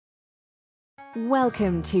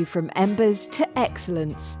Welcome to From Embers to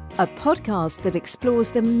Excellence, a podcast that explores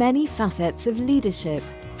the many facets of leadership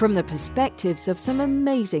from the perspectives of some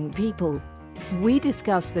amazing people. We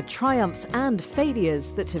discuss the triumphs and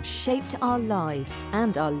failures that have shaped our lives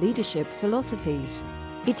and our leadership philosophies.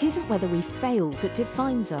 It isn't whether we fail that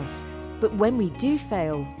defines us, but when we do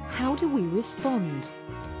fail, how do we respond?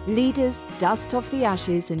 Leaders dust off the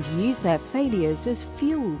ashes and use their failures as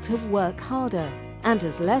fuel to work harder and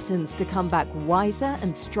as lessons to come back wiser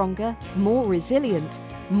and stronger, more resilient,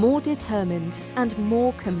 more determined, and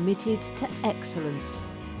more committed to excellence.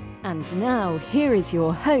 And now, here is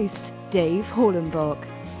your host, Dave Hollenbach.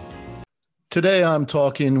 Today, I'm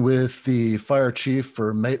talking with the fire chief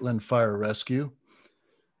for Maitland Fire Rescue.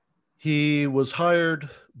 He was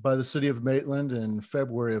hired by the city of Maitland in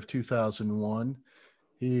February of 2001.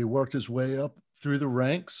 He worked his way up through the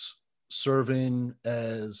ranks, serving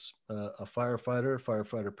as a firefighter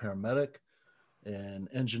paramedic, an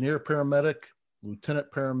engineer paramedic,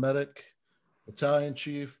 lieutenant paramedic, battalion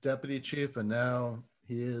chief, deputy chief, and now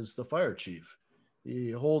he is the fire chief.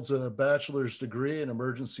 He holds a bachelor's degree in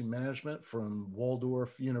emergency management from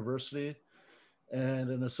Waldorf University and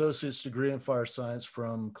an associate's degree in fire science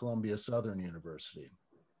from Columbia Southern University.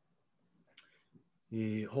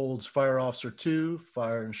 He holds Fire Officer 2,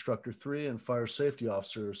 Fire Instructor 3, and Fire Safety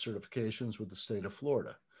Officer certifications with the state of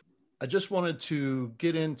Florida. I just wanted to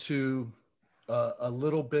get into a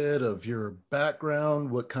little bit of your background,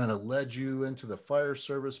 what kind of led you into the fire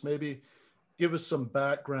service. Maybe give us some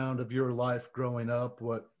background of your life growing up.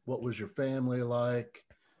 What was your family like?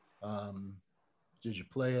 Did you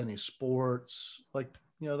play any sports? That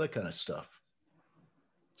kind of stuff.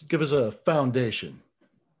 Give us a foundation.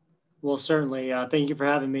 Well, certainly. Thank you for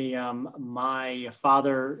having me. My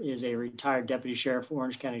father is a retired deputy sheriff,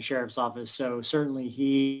 Orange County Sheriff's Office. So certainly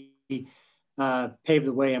he paved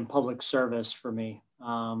the way in public service for me.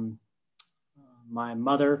 My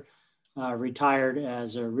mother retired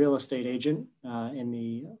as a real estate agent in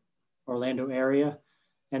the Orlando area.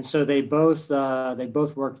 And so they both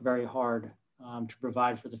worked very hard to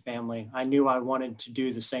provide for the family. I knew I wanted to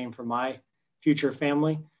do the same for my future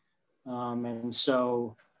family. And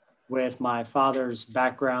so with my father's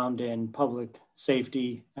background in public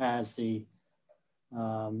safety as the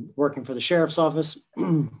working for the sheriff's office,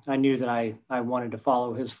 I knew that I wanted to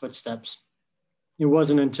follow his footsteps. It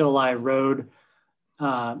wasn't until I rode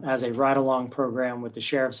as a ride-along program with the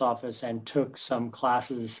sheriff's office and took some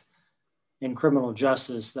classes in criminal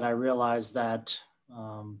justice that I realized that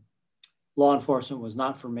law enforcement was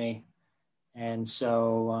not for me. And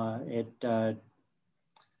so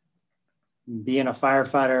being a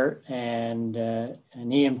firefighter and an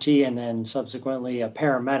EMT and then subsequently a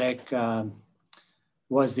paramedic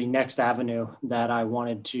was the next avenue that I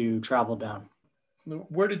wanted to travel down.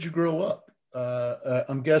 Where did you grow up?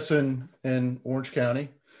 I'm guessing in Orange County.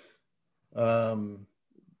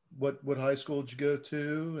 What high school did you go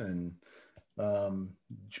to? And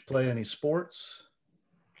did you play any sports?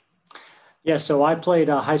 Yeah, so I played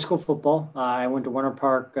high school football. I went to Winter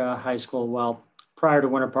Park High School. Well, prior to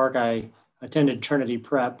Winter Park, I attended Trinity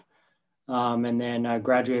Prep, and then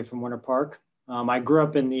graduated from Winter Park. I grew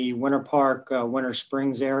up in the Winter Park, Winter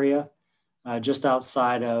Springs area, just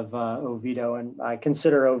outside of Oviedo. And I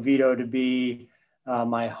consider Oviedo to be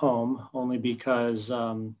my home only because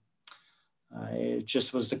it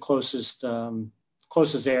just was the closest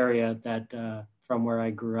area that from where I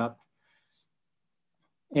grew up.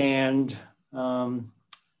 And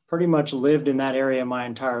pretty much lived in that area my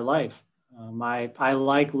entire life. I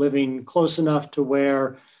like living close enough to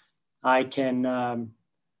where I can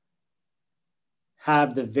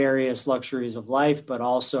have the various luxuries of life, but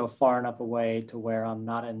also far enough away to where I'm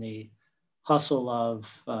not in the hustle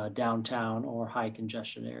of downtown or high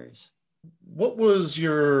congestion areas. What was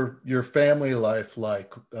your family life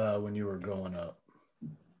like when you were growing up?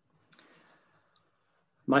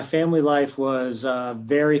 My family life was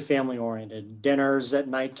very family oriented. Dinners at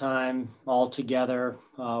nighttime, all together,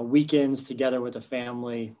 weekends together with the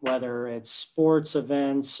family, whether it's sports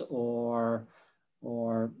events or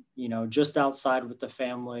just outside with the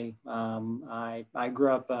family. I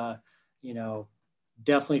grew up,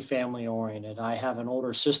 definitely family oriented. I have an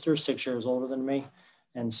older sister, 6 years older than me.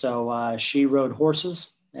 And so she rode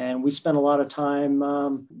horses. And we spent a lot of time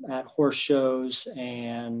at horse shows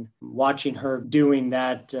and watching her doing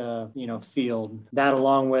that, field. That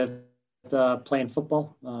along with playing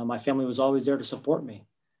football. My family was always there to support me.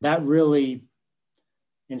 That really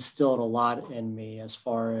instilled a lot in me as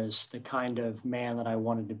far as the kind of man that I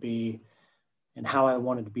wanted to be and how I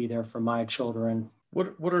wanted to be there for my children.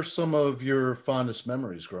 What are some of your fondest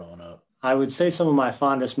memories growing up? I would say some of my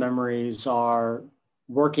fondest memories are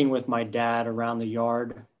working with my dad around the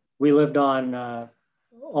yard. We lived on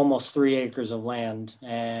almost 3 acres of land,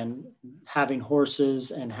 and having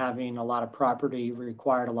horses and having a lot of property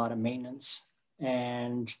required a lot of maintenance.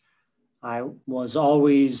 And I was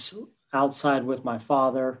always outside with my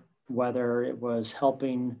father, whether it was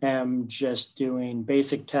helping him just doing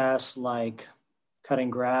basic tasks like cutting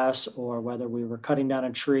grass, or whether we were cutting down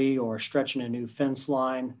a tree or stretching a new fence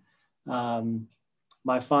line. Um,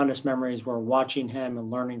 my fondest memories were watching him and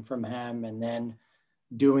learning from him, and then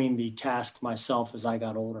doing the task myself as I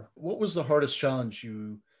got older. What was the hardest challenge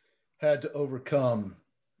you had to overcome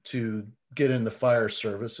to get in the fire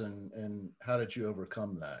service, and how did you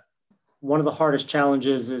overcome that? One of the hardest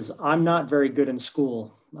challenges is I'm not very good in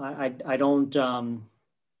school. I don't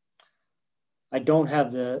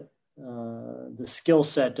have the skill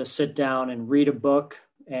set to sit down and read a book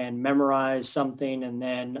and memorize something and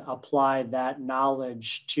then apply that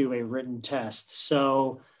knowledge to a written test.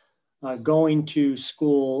 So going to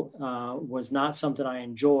school was not something I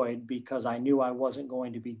enjoyed because I knew I wasn't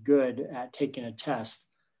going to be good at taking a test.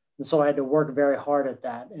 And so I had to work very hard at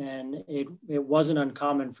that. And it wasn't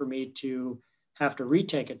uncommon for me to have to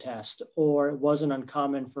retake a test, or it wasn't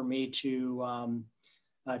uncommon for me to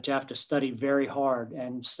have to study very hard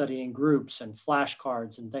and study in groups and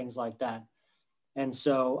flashcards and things like that. And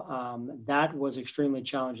so that was extremely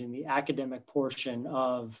challenging. The academic portion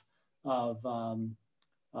of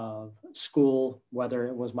school, whether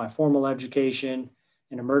it was my formal education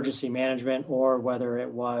in emergency management or whether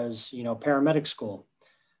it was, paramedic school.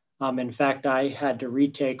 In fact, I had to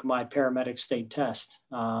retake my paramedic state test.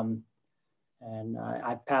 And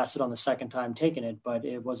I passed it on the second time taking it, but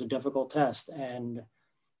it was a difficult test. And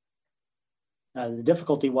the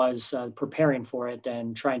difficulty was preparing for it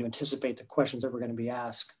and trying to anticipate the questions that were going to be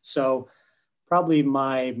asked. So probably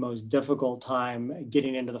my most difficult time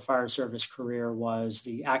getting into the fire service career was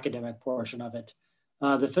the academic portion of it.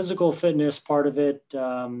 The physical fitness part of it,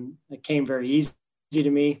 it came very easy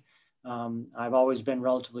to me. I've always been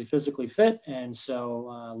relatively physically fit. And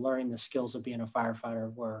so learning the skills of being a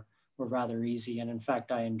firefighter were rather easy. And in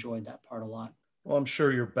fact, I enjoyed that part a lot. Well, I'm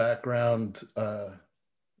sure your background,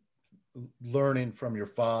 learning from your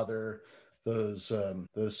father, those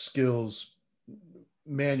skills,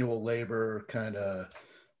 manual labor, kind of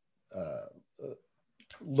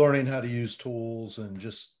learning how to use tools and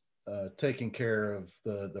just taking care of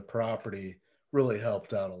the property really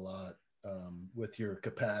helped out a lot with your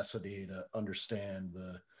capacity to understand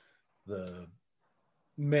the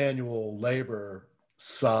manual labor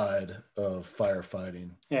side of firefighting.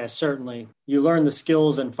 Yeah, certainly. You learn the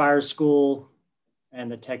skills in fire school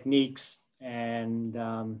and the techniques, and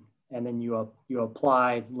then you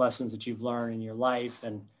apply lessons that you've learned in your life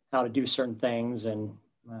and how to do certain things, and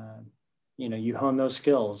you hone those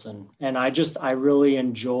skills. And I really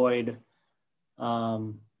enjoyed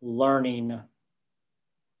learning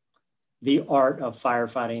the art of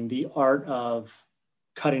firefighting, the art of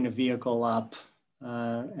cutting a vehicle up,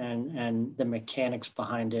 and the mechanics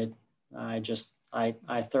behind it.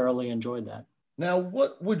 I thoroughly enjoyed that. Now,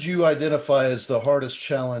 what would you identify as the hardest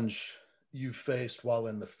challenge you faced while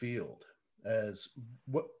in the field? As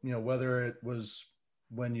what, whether it was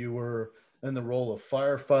when you were in the role of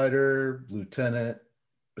firefighter, lieutenant,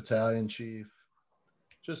 battalion chief,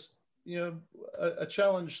 just, a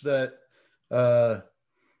challenge that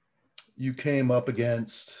you came up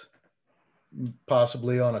against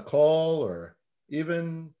possibly on a call or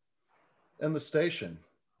even in the station.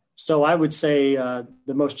 So I would say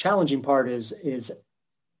the most challenging part is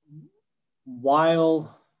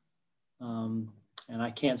while, and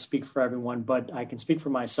I can't speak for everyone, but I can speak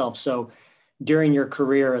for myself. So during your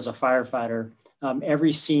career as a firefighter,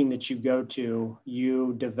 every scene that you go to,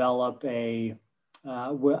 you develop I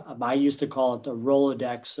used to call it the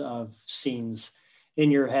Rolodex of scenes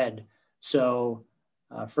in your head. So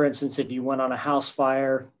for instance, if you went on a house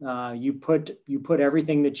fire, you put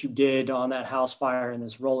everything that you did on that house fire in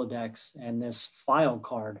this Rolodex and this file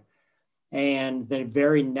card. And the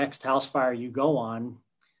very next house fire you go on,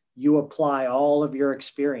 you apply all of your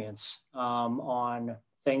experience on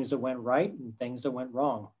things that went right and things that went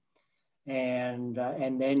wrong. And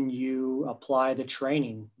then you apply the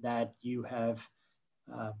training that you have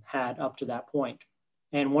had up to that point.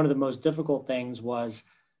 And one of the most difficult things was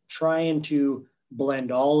trying to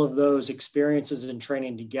blend all of those experiences and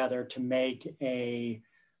training together to make a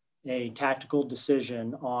tactical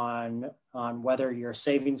decision on whether you're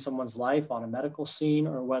saving someone's life on a medical scene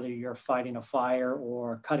or whether you're fighting a fire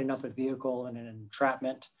or cutting up a vehicle in an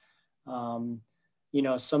entrapment.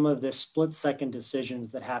 Some of the split-second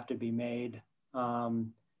decisions that have to be made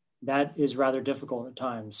that is rather difficult at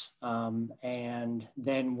times. And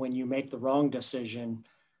then when you make the wrong decision,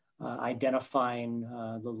 identifying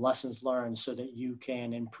the lessons learned so that you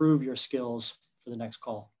can improve your skills for the next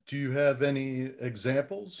call. Do you have any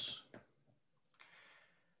examples?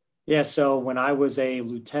 Yeah, so when I was a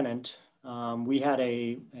lieutenant, we had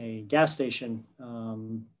a gas station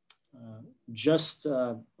just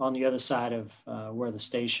on the other side of where the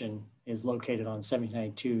station is located on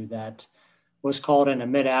 1792 that was called in a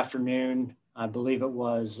mid-afternoon. I believe it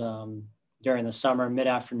was during the summer,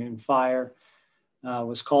 mid-afternoon fire.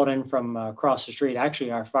 Was called in from across the street.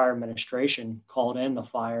 Actually, our fire administration called in the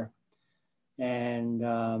fire. And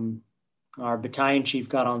our battalion chief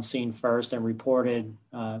got on scene first and reported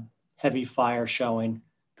heavy fire showing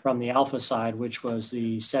from the Alpha side, which was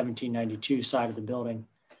the 1792 side of the building.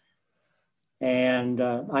 And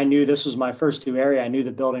I knew this was my first due area. I knew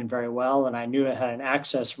the building very well, and I knew it had an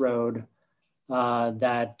access road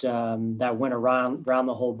that went around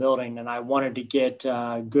the whole building. And I wanted to get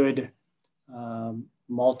a good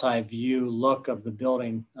multi-view look of the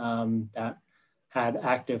building that had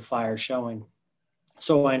active fire showing.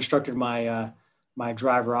 So I instructed my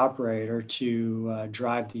driver operator to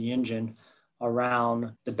drive the engine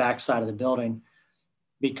around the backside of the building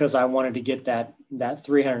because I wanted to get that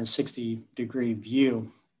 360 degree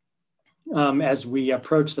view. As we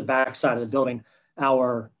approached the backside of the building,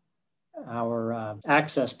 our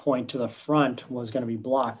access point to the front was going to be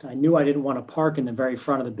blocked. I knew I didn't want to park in the very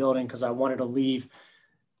front of the building because I wanted to leave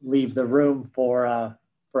the room for a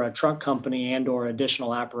truck company and or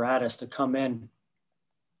additional apparatus to come in.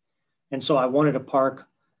 And so I wanted to park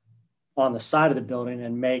on the side of the building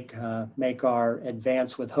and make our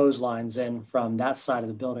advance with hose lines in from that side of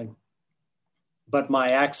the building. But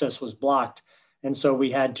my access was blocked. And so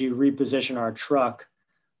we had to reposition our truck,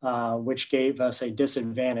 which gave us a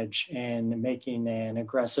disadvantage in making an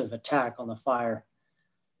aggressive attack on the fire.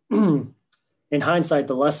 In hindsight,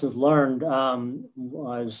 the lessons learned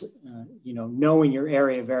was, knowing your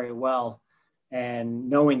area very well and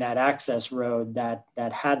knowing that access road that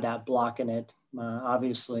had that block in it.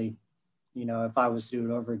 Obviously, if I was to do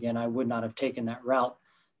it over again, I would not have taken that route.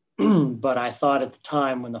 But I thought at the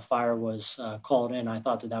time when the fire was called in, I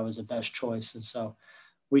thought that was the best choice. And so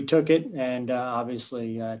we took it, and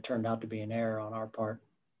obviously it turned out to be an error on our part.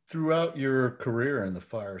 Throughout your career in the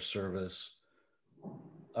fire service,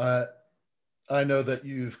 I know that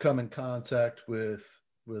you've come in contact with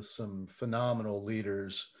some phenomenal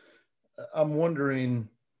leaders. I'm wondering,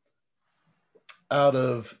 out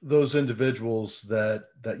of those individuals that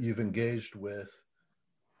you've engaged with,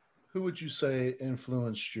 who would you say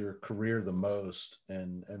influenced your career the most,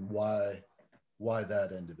 and why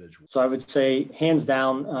that individual? So I would say, hands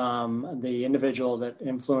down, the individual that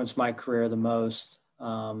influenced my career the most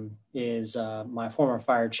is my former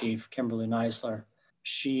fire chief, Kimberly Neisler.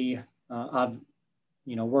 She, I've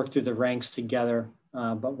worked through the ranks together,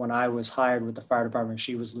 but when I was hired with the fire department,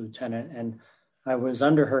 she was lieutenant, and I was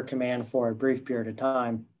under her command for a brief period of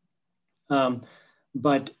time.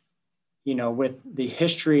 But with the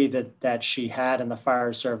history that she had in the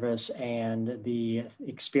fire service and the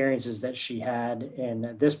experiences that she had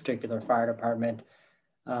in this particular fire department,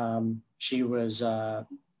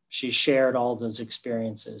 she shared all those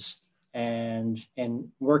experiences. And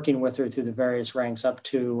working with her through the various ranks up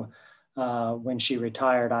to when she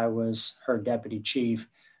retired, I was her deputy chief.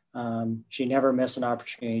 She never missed an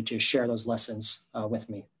opportunity to share those lessons with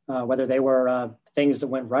me, whether they were things that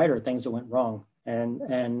went right or things that went wrong.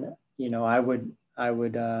 And I would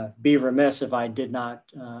be remiss if I did not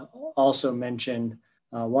also mention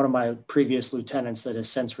one of my previous lieutenants that has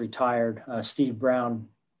since retired, Steve Brown.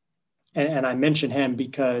 And I mention him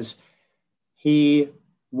because he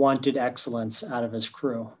wanted excellence out of his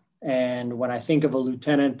crew. And when I think of a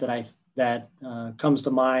lieutenant that comes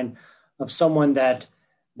to mind of someone that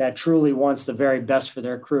truly wants the very best for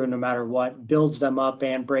their crew, no matter what, builds them up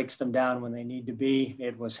and breaks them down when they need to be,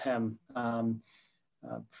 it was him.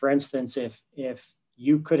 For instance, if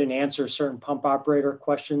you couldn't answer certain pump operator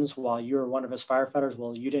questions while you were one of his firefighters,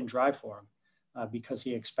 well, you didn't drive for him because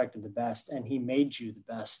he expected the best and he made you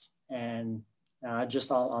the best. And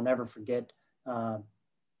I'll never forget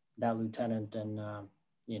that lieutenant and,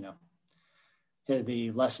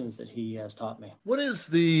 the lessons that he has taught me. What is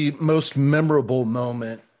the most memorable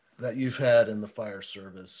moment that you've had in the fire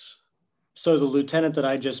service? So the lieutenant that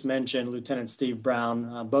I just mentioned, Lieutenant Steve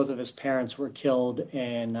Brown, both of his parents were killed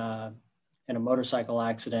in a motorcycle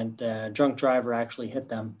accident. A drunk driver actually hit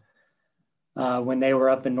them when they were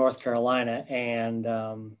up in North Carolina. And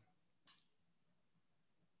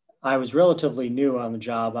I was relatively new on the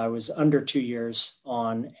job. I was under 2 years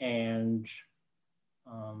on, and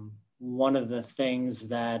One of the things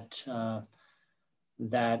that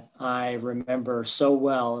I remember so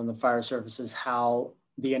well in the fire service is how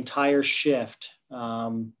the entire shift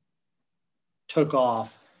took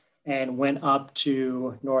off and went up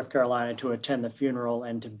to North Carolina to attend the funeral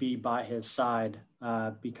and to be by his side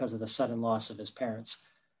because of the sudden loss of his parents.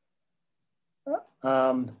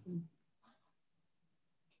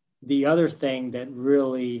 The other thing that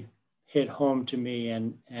really hit home to me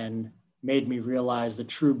and made me realize the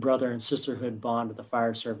true brother and sisterhood bond of the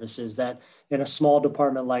fire service is that in a small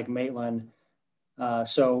department like Maitland,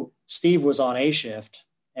 so Steve was on A shift,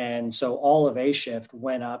 and so all of A shift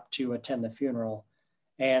went up to attend the funeral.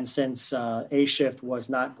 And since A shift was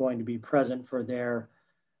not going to be present for their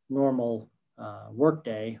normal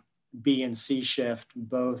workday, B and C shift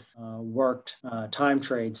both worked time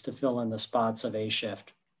trades to fill in the spots of A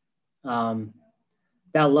shift. That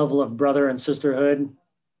level of brother and sisterhood,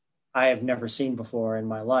 I have never seen before in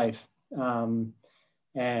my life. And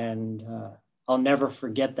I'll never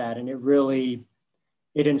forget that. And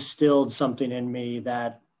it instilled something in me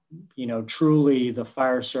that, truly the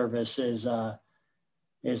fire service is a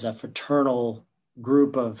fraternal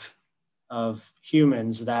group of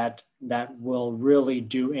humans that will really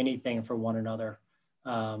do anything for one another,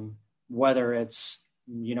 whether it's,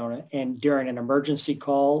 and during an emergency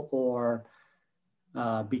call or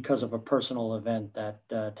because of a personal event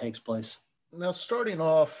that takes place. Now, starting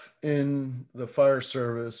off in the fire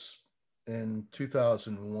service in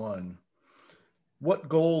 2001, what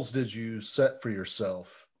goals did you set for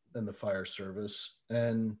yourself in the fire service?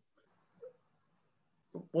 And,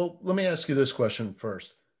 well, let me ask you this question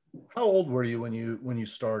first. How old were you when you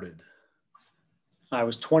started? I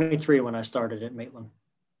was 23 when I started at Maitland.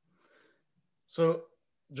 So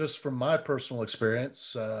just from my personal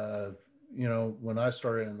experience, when I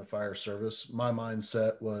started in the fire service, my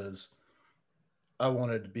mindset was I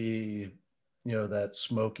wanted to be, that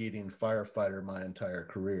smoke eating firefighter my entire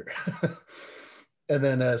career. And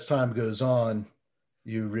then as time goes on,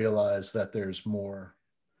 you realize that there's more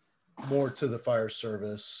to the fire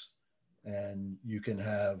service, and you can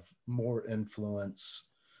have more influence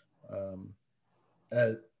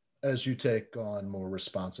as you take on more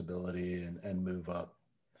responsibility and move up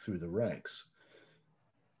through the ranks.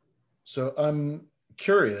 So I'm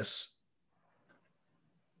curious,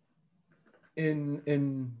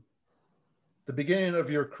 in the beginning of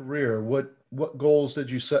your career, what goals did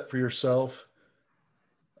you set for yourself,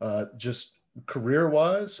 just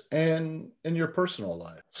career-wise and in your personal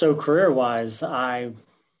life? So career-wise, I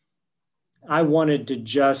wanted to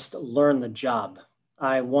just learn the job.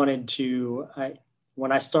 When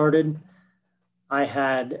I started, I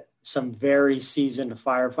had some very seasoned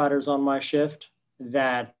firefighters on my shift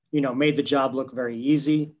that, made the job look very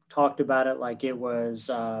easy, talked about it like it was,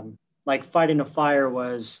 like fighting a fire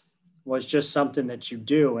was just something that you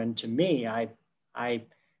do. And to me, I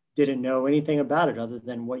didn't know anything about it other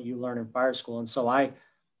than what you learn in fire school. And so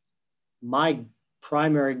my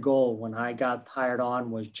primary goal when I got hired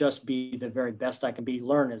on was just be the very best I can be,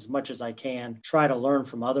 learn as much as I can, try to learn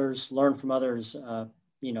from others, the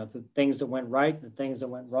things that went right, the things that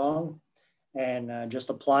went wrong, and just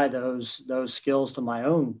apply those skills to my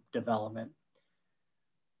own development.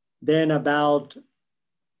 Then about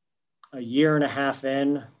a year and a half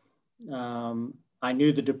in, I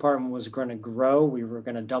knew the department was going to grow. We were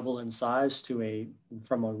going to double in size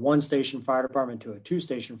from a 1-station fire department to a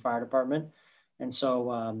 2-station fire department. And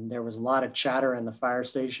so there was a lot of chatter in the fire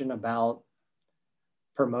station about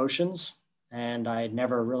promotions, and I had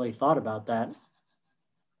never really thought about that.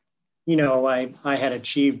 I had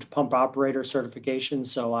achieved pump operator certification,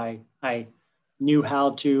 so I knew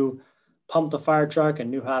how to pump the fire truck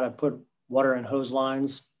and knew how to put water in hose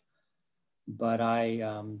lines. But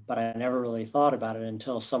I never really thought about it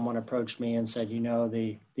until someone approached me and said,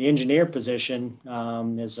 the engineer position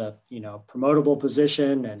is a promotable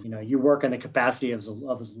position, and you work in the capacity of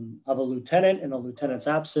a lieutenant in a lieutenant's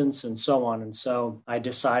absence, and so on. And so I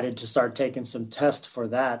decided to start taking some tests for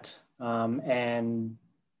that, and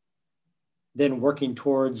then working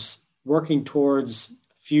towards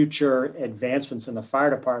future advancements in the fire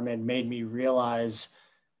department made me realize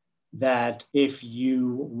that if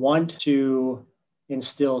you want to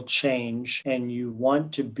instill change and you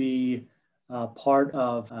want to be part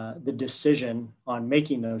of the decision on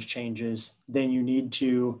making those changes, then you need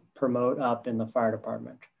to promote up in the fire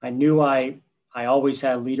department. I knew I always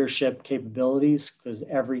had leadership capabilities because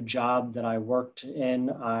every job that I worked in,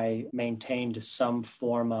 I maintained some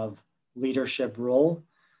form of leadership role,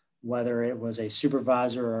 whether it was a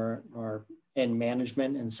supervisor or in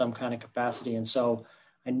management in some kind of capacity. And so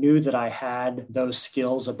I knew that I had those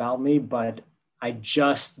skills about me, but I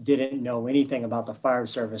just didn't know anything about the fire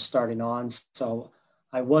service starting on. So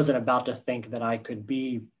I wasn't about to think that I could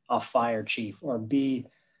be a fire chief or be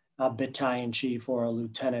a battalion chief or a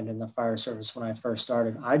lieutenant in the fire service when I first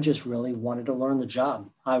started. I just really wanted to learn the job.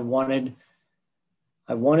 I wanted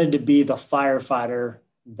to be the firefighter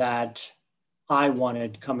that I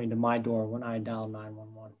wanted coming to my door when I dialed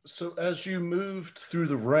 911. So as you moved through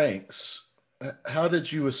the ranks, how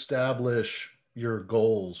did you establish your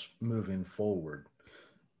goals moving forward?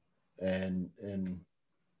 And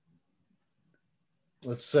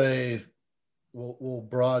let's say we'll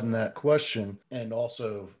broaden that question, and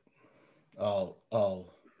also I'll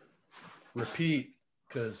repeat,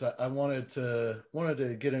 because I wanted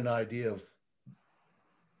to get an idea of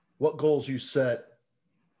what goals you set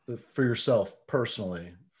for yourself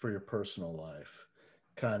personally, for your personal life,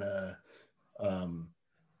 kind of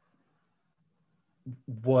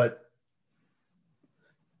what.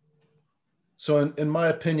 So in my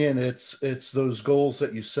opinion, it's those goals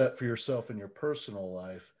that you set for yourself in your personal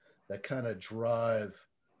life that kind of drive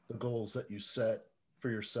the goals that you set for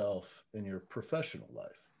yourself in your professional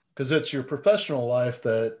life. Because it's your professional life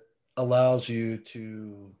that allows you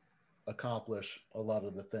to accomplish a lot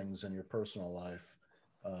of the things in your personal life,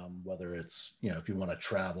 whether it's, if you want to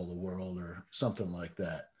travel the world or something like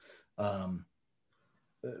that. And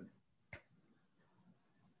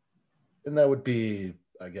that would be,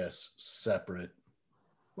 I guess, separate.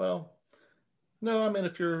 Well, no, I mean,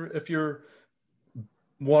 if you're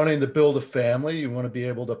wanting to build a family, you want to be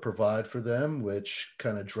able to provide for them, which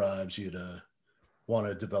kind of drives you to want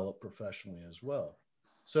to develop professionally as well.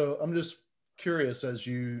 So I'm just curious, as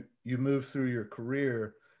you move through your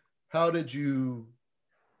career, how did you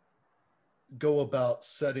go about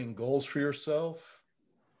setting goals for yourself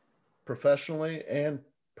professionally and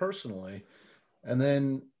personally? And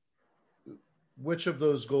then which of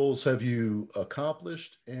those goals have you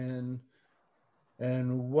accomplished, and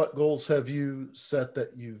what goals have you set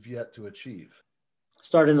that you've yet to achieve?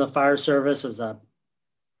 Started in the fire service as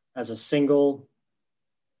a single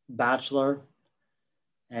bachelor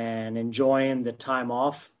and enjoying the time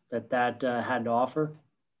off that had to offer.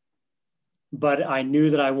 But I knew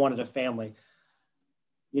that I wanted a family.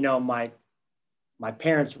 My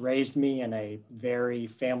parents raised me in a very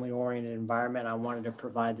family-oriented environment. I wanted to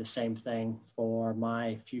provide the same thing for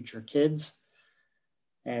my future kids.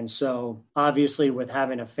 And so obviously with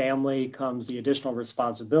having a family comes the additional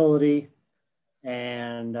responsibility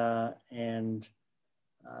and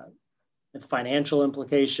financial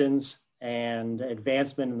implications, and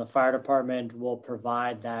advancement in the fire department will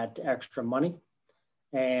provide that extra money.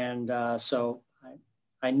 And so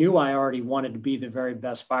I knew I already wanted to be the very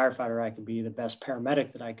best firefighter I could be, the best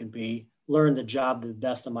paramedic that I could be, learn the job to the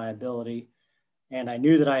best of my ability. And I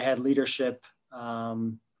knew that I had leadership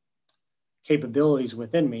capabilities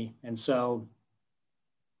within me. And so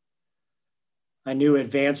I knew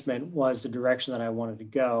advancement was the direction that I wanted to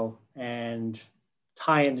go, and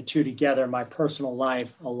tying the two together, my personal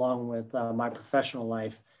life along with my professional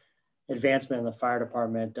life, advancement in the fire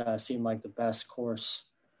department seemed like the best course.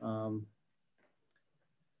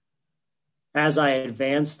 As I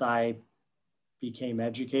advanced, I became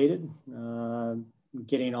educated,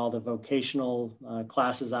 getting all the vocational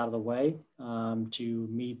classes out of the way to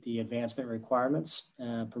meet the advancement requirements,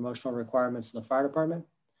 promotional requirements in the fire department.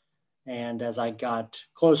 And as I got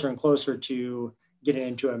closer and closer to getting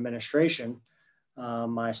into administration,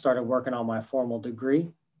 I started working on my formal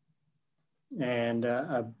degree and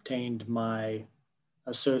obtained my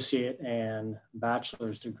associate and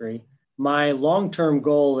bachelor's degree. My long-term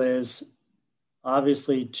goal is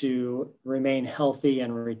obviously to remain healthy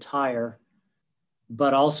and retire,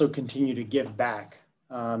 but also continue to give back.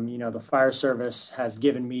 The fire service has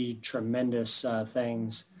given me tremendous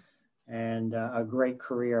things and a great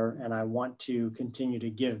career, and I want to continue to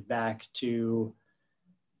give back to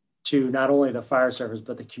not only the fire service,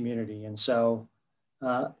 but the community. And so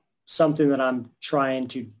something that I'm trying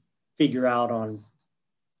to figure out on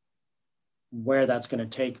where that's going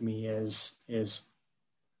to take me is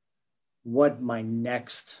what my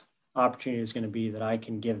next opportunity is going to be that I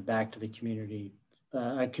can give back to the community,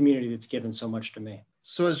 a community that's given so much to me.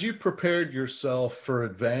 So as you prepared yourself for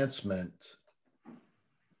advancement,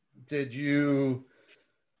 did you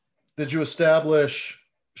establish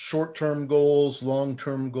short-term goals,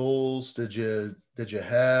 long-term goals? Did you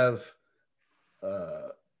have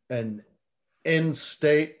an end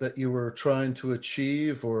state that you were trying to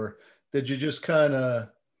achieve, or did you just kind of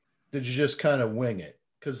wing it?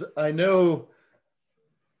 Because I know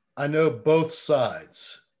both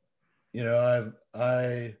sides. I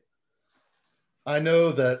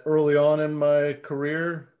know that early on in my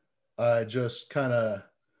career, I just kind of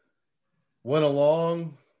went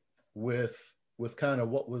along with kind of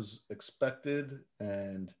what was expected,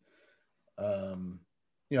 and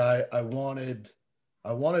I wanted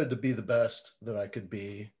to be the best that I could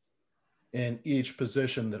be in each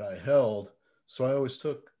position that I held. So I always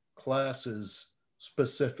took classes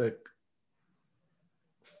specific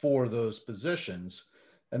for those positions.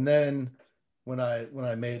 And then when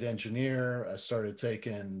I made engineer, I started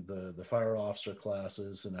taking the fire officer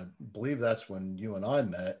classes, and I believe that's when you and I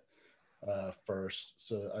met first.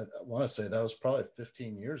 So I want to say that was probably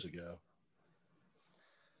 15 years ago.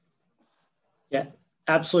 Yeah,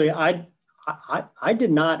 absolutely. I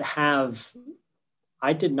did not have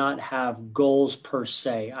goals per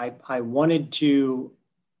se. I wanted to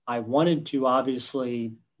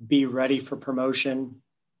obviously be ready for promotion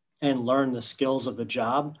and learn the skills of the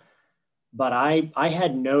job. But I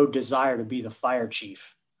had no desire to be the fire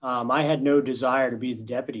chief. I had no desire to be the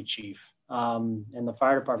deputy chief in the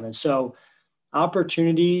fire department. So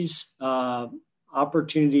opportunities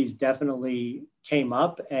definitely came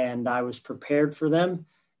up, and I was prepared for them.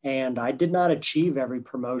 And I did not achieve every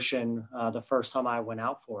promotion the first time I went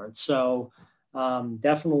out for it. So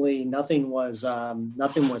definitely nothing was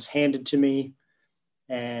handed to me.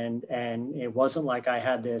 And it wasn't like I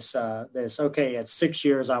had this, okay, at 6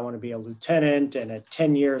 years, I want to be a lieutenant, and at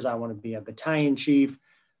 10 years, I want to be a battalion chief,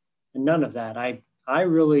 and none of that. I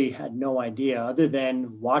really had no idea, other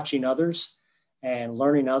than watching others and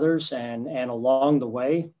learning others. And along the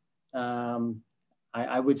way,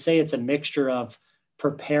 I would say it's a mixture of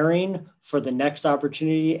preparing for the next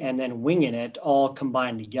opportunity and then winging it, all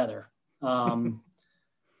combined together.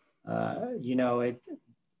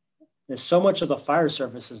 There's so much of the fire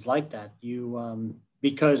service is like that.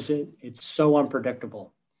 Because it's so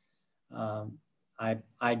unpredictable.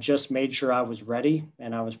 I just made sure I was ready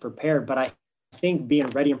and I was prepared. But I think being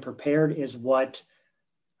ready and prepared is what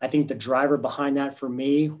I think the driver behind that for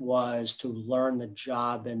me was, to learn the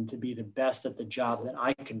job and to be the best at the job that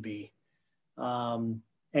I could be. And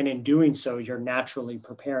in doing so, you're naturally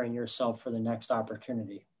preparing yourself for the next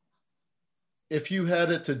opportunity. If you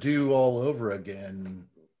had it to do all over again,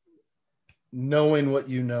 knowing what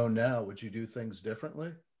you know now, would you do things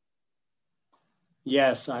differently?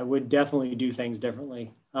 Yes, I would definitely do things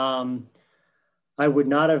differently. I would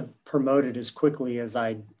not have promoted as quickly as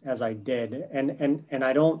I did, and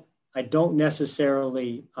I don't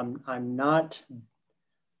necessarily. I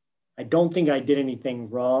don't think I did anything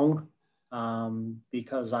wrong,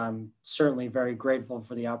 because I'm certainly very grateful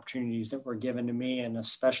for the opportunities that were given to me, and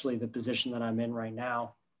especially the position that I'm in right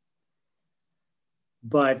now.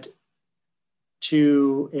 But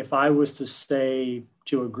if I was to say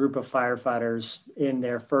to a group of firefighters in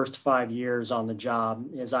their first 5 years on the job,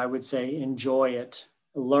 is I would say, enjoy it,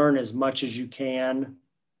 learn as much as you can,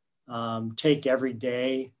 take every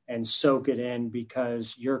day and soak it in,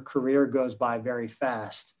 because your career goes by very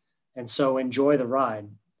fast. And so enjoy the ride.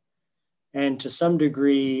 And to some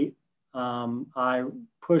degree, I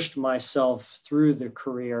pushed myself through the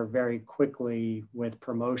career very quickly with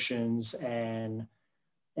promotions and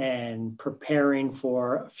preparing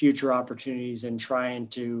for future opportunities and trying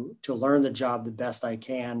to learn the job the best I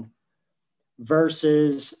can,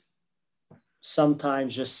 versus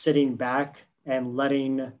sometimes just sitting back and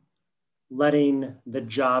letting the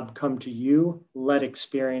job come to you, let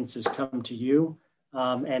experiences come to you,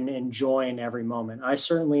 and enjoying every moment. I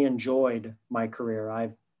certainly enjoyed my career.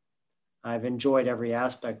 I've enjoyed every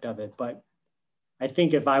aspect of it, but I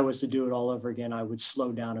think if I was to do it all over again, I would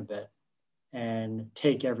slow down a bit and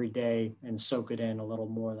take every day and soak it in a little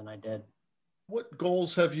more than I did. What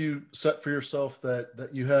goals have you set for yourself that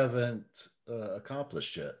you haven't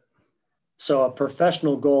accomplished yet? So a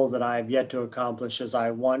professional goal that I've yet to accomplish is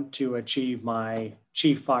I want to achieve my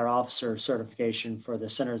Chief Fire Officer certification for the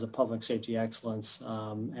Centers of Public Safety Excellence,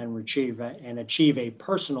 and achieve a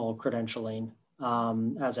personal credentialing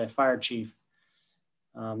as a fire chief.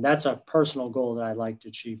 That's a personal goal that I'd like to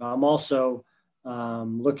achieve. I'm also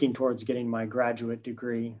looking towards getting my graduate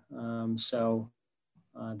degree. So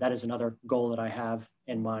that is another goal that I have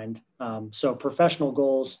in mind. So professional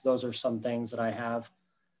goals, those are some things that I have.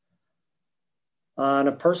 On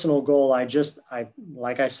a personal goal,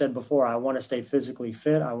 like I said before, I want to stay physically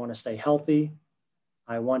fit. I want to stay healthy.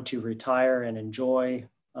 I want to retire and enjoy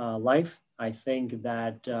life. I think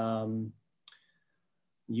that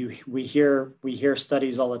we hear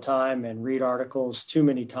studies all the time and read articles too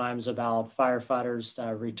many times about firefighters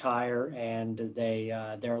retire and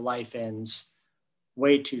their life ends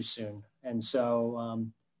way too soon. And so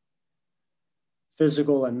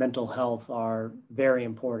physical and mental health are very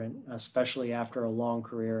important, especially after a long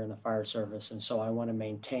career in the fire service. And so I want to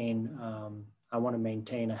maintain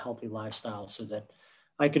a healthy lifestyle so that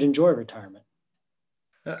I could enjoy retirement.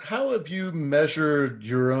 How have you measured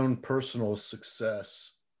your own personal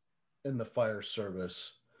success in the fire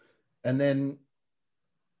service? And then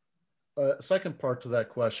a second part to that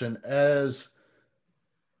question, as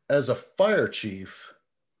a fire chief,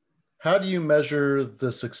 how do you measure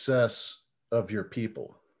the success of your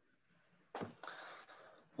people?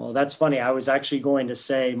 Well, that's funny. I was actually going to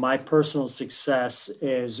say my personal success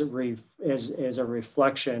is a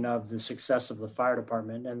reflection of the success of the fire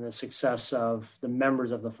department and the success of the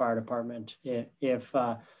members of the fire department. If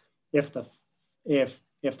the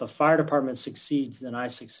fire department succeeds, then I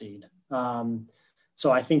succeed.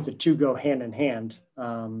 So I think the two go hand in hand.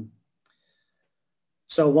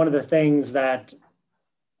 So one of the things that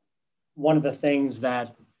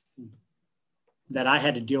I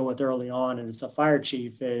had to deal with early on, and as a fire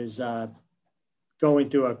chief, is going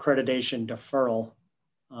through accreditation deferral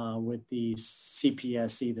with the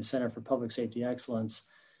CPSC, the Center for Public Safety Excellence.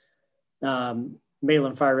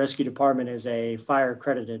 Maitland Fire Rescue Department is a fire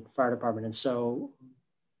accredited fire department. And so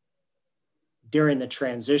during the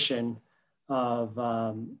transition of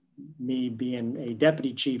me being a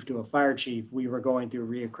deputy chief to a fire chief, we were going through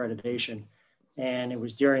reaccreditation. And it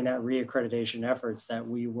was during that reaccreditation efforts that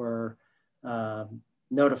we were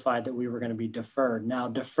notified that we were going to be deferred. Now,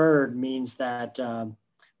 deferred means that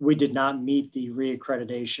we did not meet the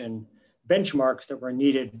reaccreditation benchmarks that were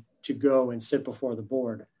needed to go and sit before the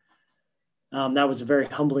board. That was a very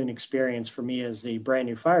humbling experience for me as the brand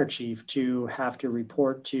new fire chief to have to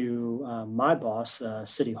report to my boss,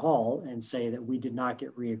 City Hall, and say that we did not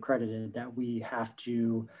get reaccredited, that we have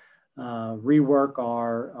to rework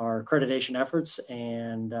our accreditation efforts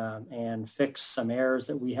and fix some errors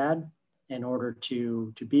that we had in order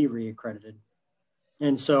to be reaccredited.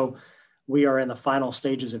 And so we are in the final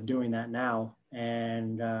stages of doing that now.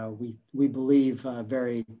 And we believe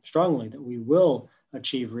very strongly that we will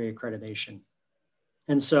achieve reaccreditation.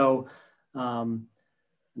 And so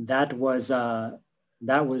that was a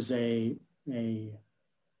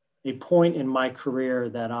point in my career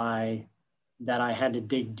that I had to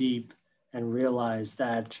dig deep and realize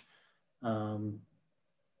that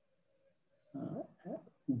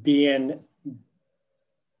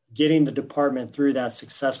getting the department through that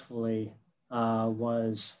successfully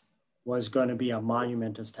was going to be a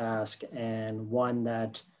monumentous task, and one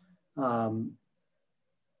that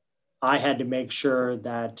I had to make sure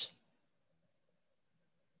that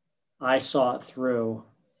I saw it through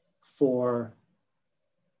for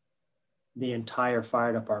the entire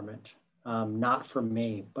fire department, not for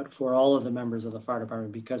me, but for all of the members of the fire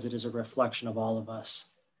department, because it is a reflection of all of us.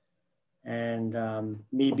 And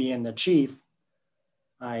me being the chief,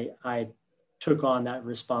 I took on that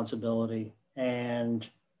responsibility and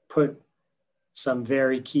put some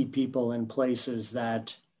very key people in places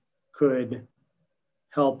that could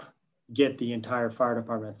help get the entire fire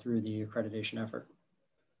department through the accreditation effort.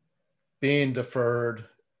 Being deferred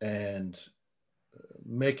and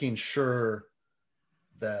making sure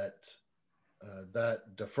that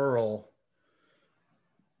that deferral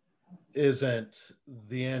isn't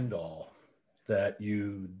the end all, that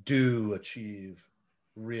you do achieve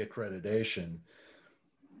reaccreditation.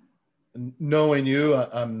 Knowing you,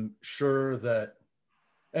 I'm sure that,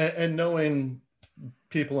 and knowing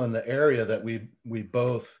people in the area that we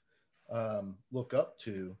both look up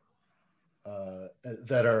to,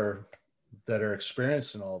 that are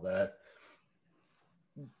experienced in all that,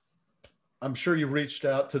 I'm sure you reached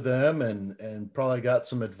out to them and probably got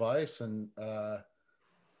some advice. And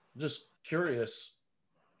just curious,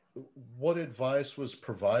 what advice was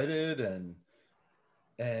provided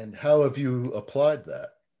and how have you applied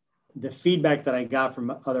that? The feedback that I got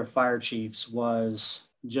from other fire chiefs was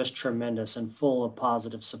just tremendous and full of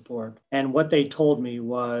positive support. And what they told me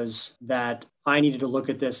was that I needed to look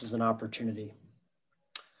at this as an opportunity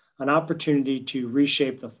to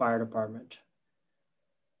reshape the fire department.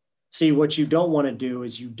 See, what you don't want to do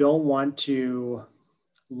is you don't want to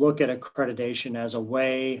look at accreditation as a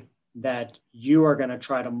way that you are going to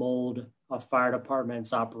try to mold a fire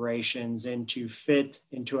department's operations into fit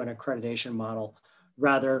into an accreditation model.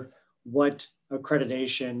 Rather, what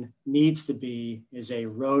accreditation needs to be is a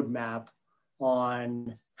roadmap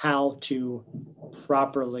on how to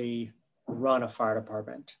properly run a fire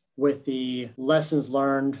department with the lessons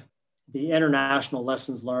learned, the international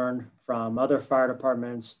lessons learned from other fire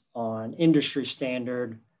departments on industry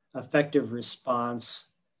standard, effective response.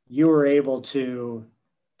 You were able to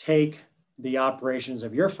take the operations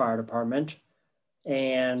of your fire department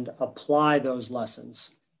and apply those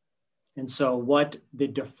lessons. And so what the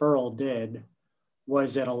deferral did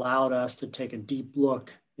was it allowed us to take a deep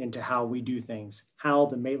look into how we do things, how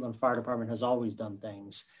the Maitland Fire Department has always done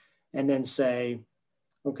things, and then say,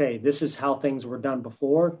 okay, this is how things were done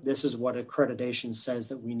before. This is what accreditation says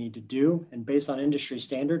that we need to do. And based on industry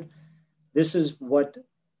standard, this is what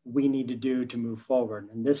we need to do to move forward.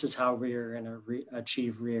 And this is how we are going to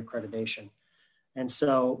achieve reaccreditation. And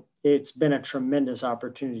so it's been a tremendous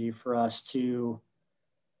opportunity for us to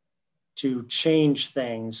change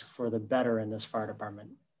things for the better in this fire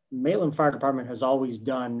department. Maitland Fire Department has always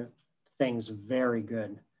done things very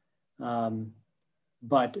good.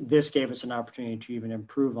 But this gave us an opportunity to even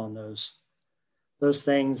improve on those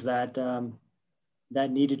things that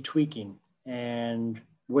needed tweaking. And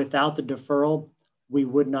without the deferral, we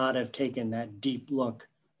would not have taken that deep look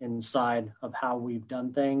inside of how we've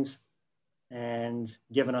done things and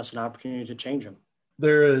given us an opportunity to change them.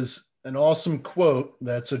 There is an awesome quote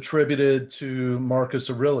that's attributed to Marcus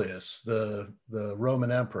Aurelius, the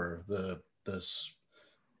Roman emperor, the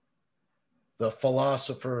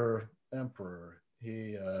philosopher emperor.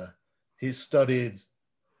 He studied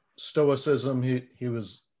Stoicism. He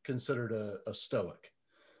was considered a Stoic.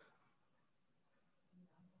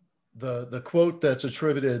 The quote that's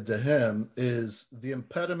attributed to him is, "The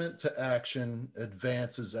impediment to action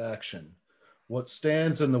advances action. What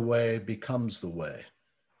stands in the way becomes the way."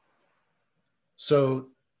 So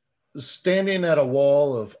standing at a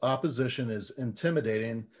wall of opposition is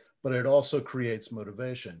intimidating, but it also creates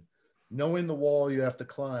motivation. Knowing the wall you have to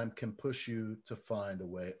climb can push you to find a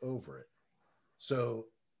way over it. So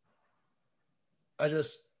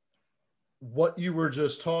what you were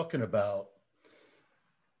just talking about,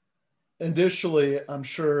 initially, I'm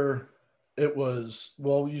sure it was,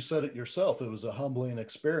 well, you said it yourself, it was a humbling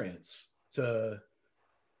experience to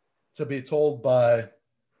be told by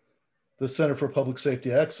the Center for Public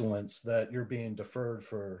Safety Excellence that you're being deferred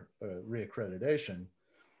for reaccreditation.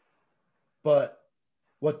 But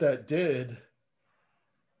what that did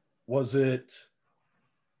was it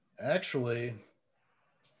actually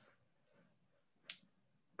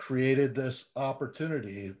created this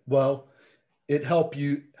opportunity. Well, it helped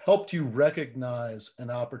you recognize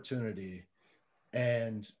an opportunity,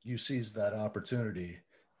 and you seized that opportunity.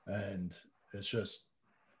 And it's just,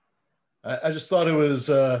 I just thought it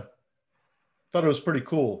was pretty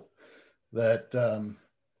cool that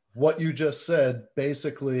what you just said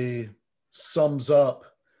basically sums up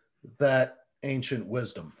that ancient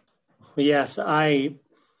wisdom. Yes, I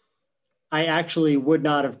actually would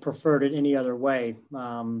not have preferred it any other way.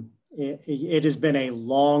 It has been a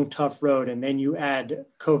long, tough road, and then you add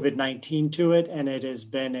COVID-19 to it, and it has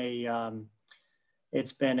been a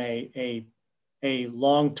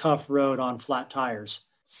long, tough road on flat tires.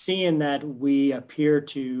 Seeing that we appear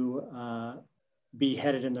to be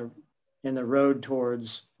headed in the road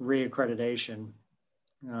towards reaccreditation,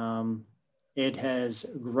 it has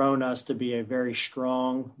grown us to be a very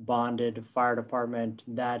strong, bonded fire department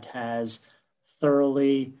that has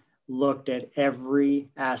thoroughly looked at every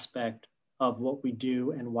aspect of what we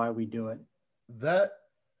do and why we do it. That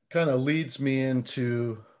kind of leads me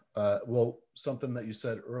into, something that you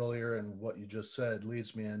said earlier and what you just said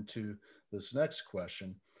leads me into this next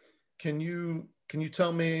question. Can you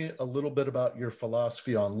tell me a little bit about your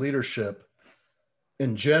philosophy on leadership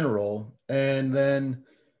in general, and then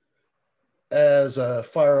as a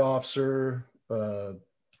fire officer, a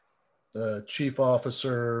chief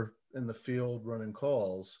officer in the field running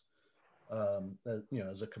calls,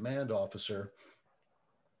 as a command officer,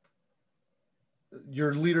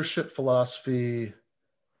 your leadership philosophy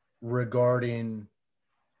regarding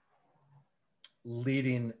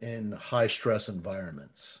leading in high stress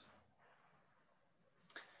environments?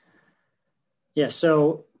 Yeah,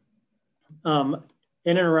 so in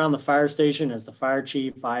and around the fire station as the fire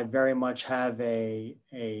chief, I very much have a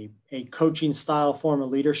coaching style form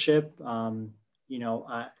of leadership, and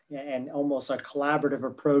almost a collaborative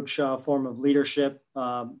approach form of leadership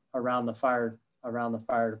around the fire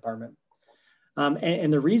department.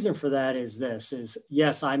 And the reason for that is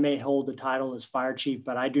yes, I may hold the title as fire chief,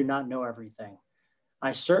 but I do not know everything.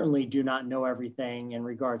 I certainly do not know everything in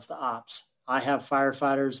regards to ops. I have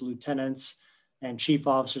firefighters, lieutenants, and chief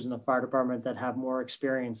officers in the fire department that have more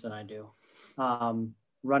experience than I do,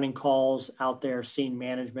 running calls out there, scene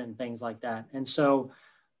management, and things like that. And so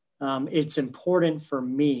it's important for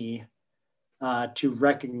me to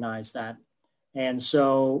recognize that. And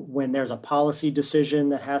so when there's a policy decision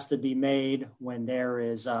that has to be made, when there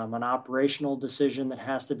is an operational decision that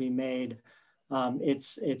has to be made,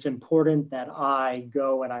 it's important that I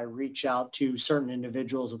go and I reach out to certain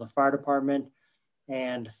individuals of the fire department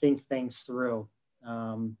and think things through,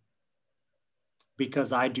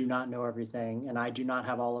 because I do not know everything and I do not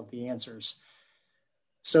have all of the answers.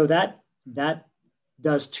 So that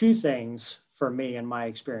does two things for me in my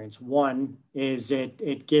experience. One is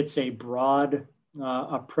it gets a broad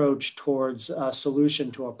approach towards a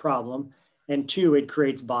solution to a problem, and two, it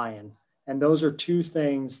creates buy-in. And those are two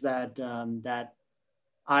things that that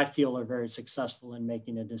I feel are very successful in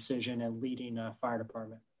making a decision and leading a fire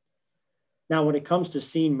department. Now, when it comes to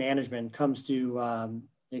scene management, it comes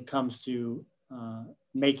to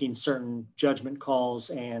making certain judgment calls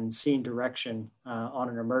and scene direction on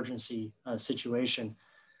an emergency situation.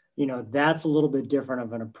 That's a little bit different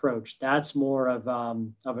of an approach. That's more of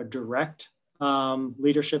a direct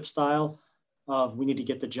leadership style of we need to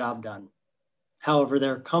get the job done. However,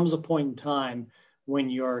 there comes a point in time when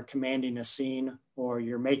you're commanding a scene or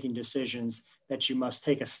you're making decisions that you must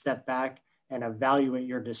take a step back and evaluate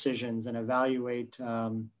your decisions and evaluate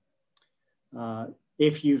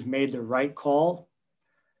if you've made the right call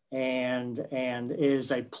and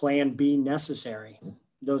is a plan B necessary.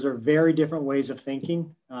 Those are very different ways of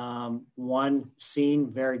thinking. One, scene,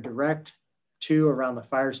 very direct. Two, around the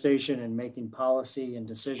fire station and making policy and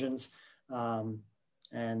decisions.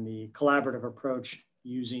 And the collaborative approach,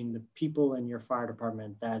 using the people in your fire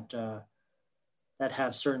department that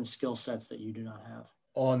have certain skill sets that you do not have.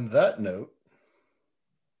 On that note,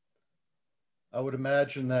 I would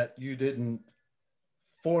imagine that you didn't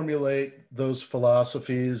formulate those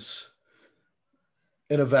philosophies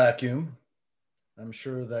in a vacuum. I'm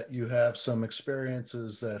sure that you have some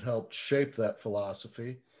experiences that helped shape that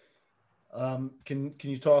philosophy. Can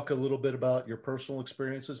you talk a little bit about your personal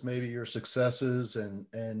experiences, maybe your successes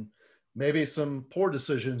and maybe some poor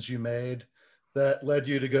decisions you made that led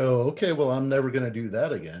you to go, okay, well, I'm never going to do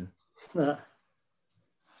that again?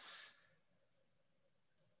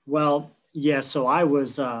 Well, yeah. So I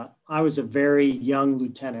was a very young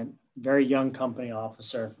lieutenant, very young company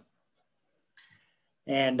officer,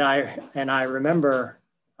 and I remember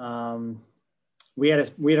we had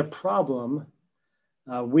a problem.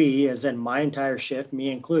 We, as in my entire shift,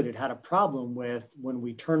 me included, had a problem with when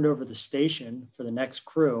we turned over the station for the next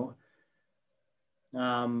crew.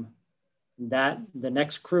 That the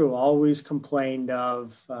next crew always complained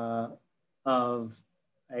of a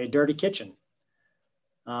dirty kitchen.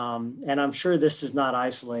 And I'm sure this is not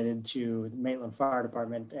isolated to the Maitland Fire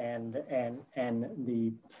Department and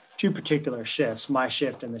the two particular shifts, my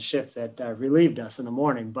shift and the shift that relieved us in the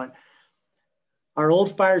morning. But our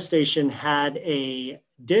old fire station had a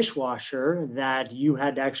dishwasher that you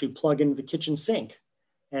had to actually plug into the kitchen sink.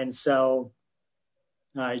 And so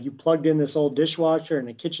you plugged in this old dishwasher in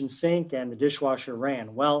the kitchen sink and the dishwasher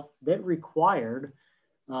ran. Well, that required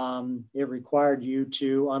you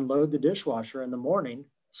to unload the dishwasher in the morning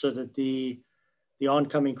so that the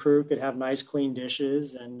oncoming crew could have nice clean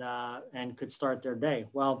dishes and could start their day.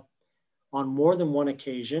 Well, on more than one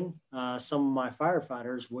occasion, some of my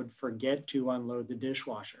firefighters would forget to unload the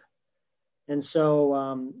dishwasher. And so,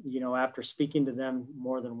 after speaking to them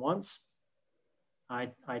more than once,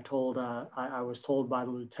 I was told by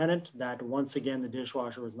the lieutenant that once again, the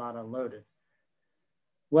dishwasher was not unloaded.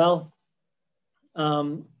 Well,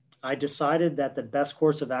 I decided that the best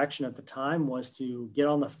course of action at the time was to get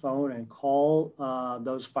on the phone and call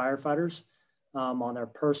those firefighters on their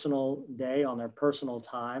personal day, on their personal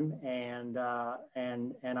time. And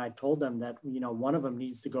I told them that, one of them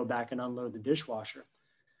needs to go back and unload the dishwasher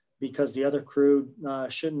because the other crew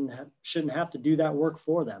shouldn't have to do that work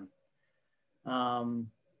for them. On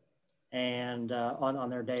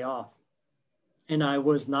their day off. And I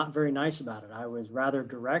was not very nice about it. I was rather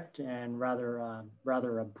direct and rather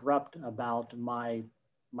abrupt about my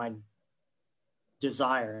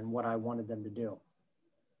desire and what I wanted them to do.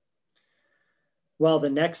 Well, the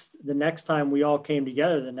next time we all came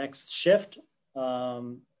together, the next shift,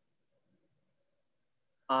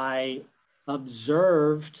 I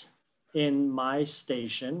observed in my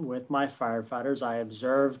station with my firefighters, I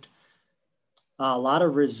observed a lot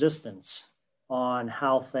of resistance on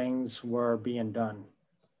how things were being done.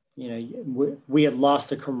 We had lost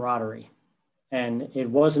the camaraderie. And it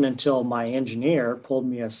wasn't until my engineer pulled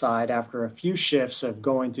me aside after a few shifts of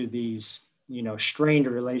going through these, strained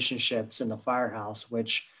relationships in the firehouse,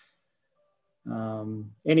 which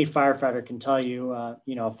any firefighter can tell you,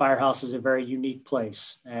 a firehouse is a very unique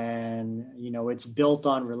place. And, it's built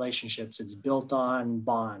on relationships. It's built on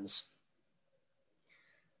bonds.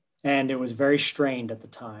 And it was very strained at the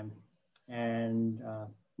time. And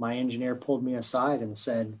my engineer pulled me aside and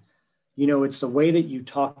said, it's the way that you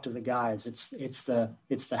talk to the guys. It's the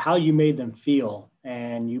how you made them feel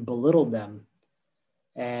and you belittled them.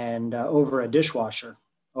 and over a dishwasher,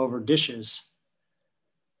 over dishes,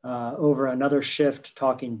 over another shift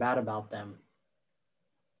talking bad about them.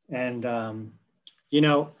 And,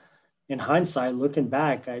 in hindsight, looking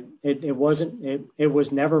back, it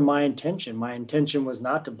was never my intention. My intention was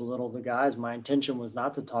not to belittle the guys. My intention was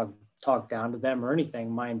not to talk down to them or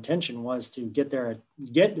anything. My intention was to get their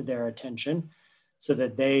attention so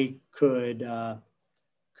that they could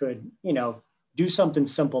do something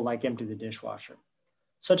simple like empty the dishwasher.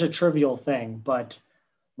 Such a trivial thing, but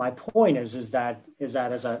my point is that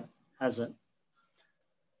as a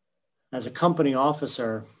company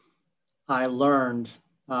officer, I learned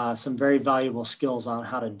some very valuable skills on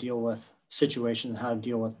how to deal with situations, how to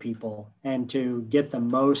deal with people, and to get the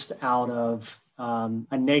most out of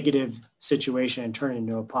a negative situation and turn it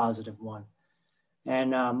into a positive one.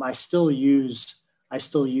 And I still use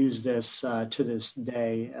this to this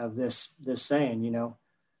day of this saying.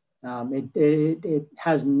 It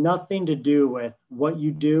has nothing to do with what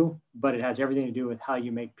you do, but it has everything to do with how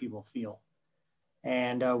you make people feel.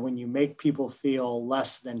 And when you make people feel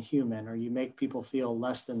less than human, or you make people feel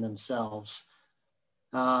less than themselves,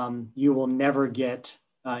 you will never get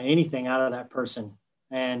anything out of that person.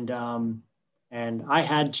 And I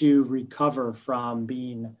had to recover from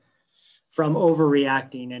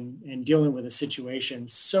overreacting and dealing with a situation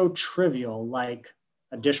so trivial like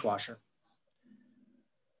a dishwasher.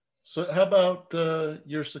 So how about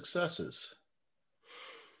your successes?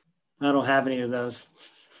 I don't have any of those.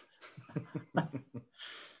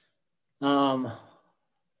 Well,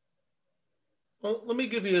 let me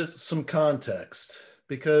give you some context,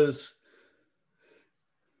 because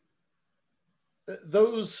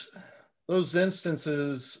those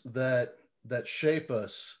instances that shape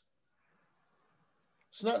us,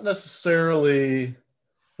 it's not necessarily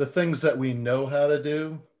the things that we know how to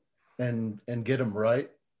do and get them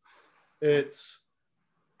right. It's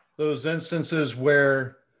those instances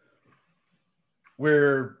where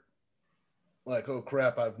we're like, oh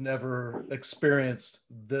crap, I've never experienced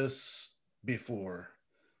this before.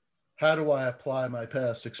 How do I apply my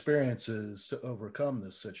past experiences to overcome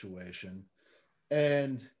this situation?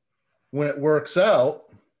 And when it works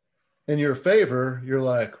out in your favor, you're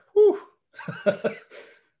like, whew,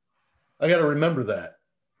 I got to remember that.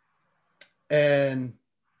 And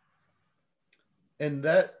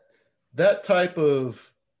that type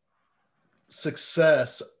of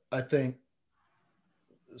success, I think,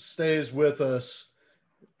 stays with us,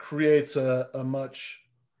 creates a much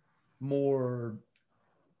more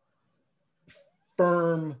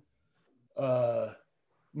firm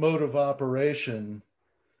mode of operation.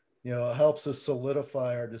 It helps us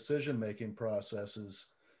solidify our decision-making processes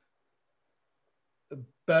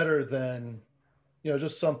better than,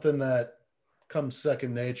 just something that comes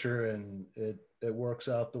second nature and it works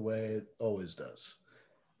out the way it always does.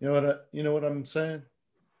 You know what I'm saying?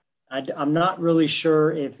 I'm not really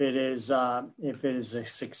sure if it is a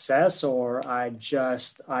success, or I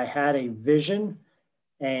had a vision,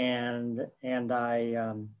 and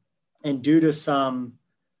due to some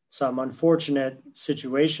unfortunate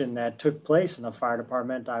situation that took place in the fire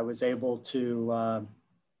department, I was able to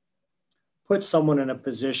put someone in a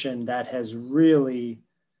position that has really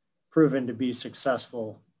proven to be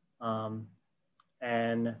successful,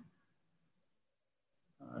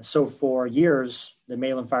 so for years, the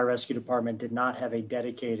Maitland Fire Rescue Department did not have a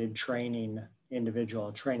dedicated training individual,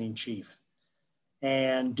 a training chief.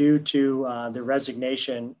 And due to the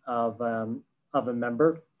resignation of a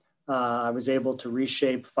member, I was able to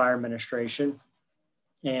reshape fire administration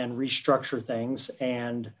and restructure things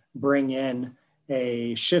and bring in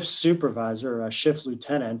a shift supervisor, a shift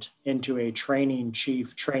lieutenant, into a training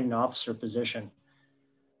chief, training officer position.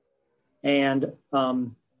 And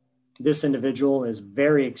this individual is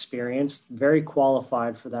very experienced, very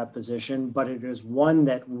qualified for that position, but it is one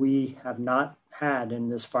that we have not had in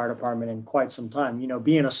this fire department in quite some time.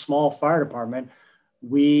 Being a small fire department,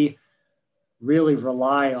 we really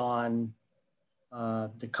rely on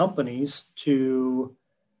the companies to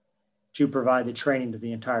provide the training to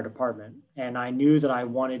the entire department. And I knew that I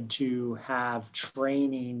wanted to have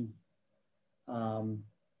training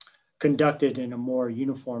conducted in a more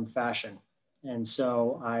uniform fashion. And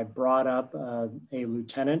so I brought up a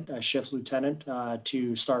shift lieutenant,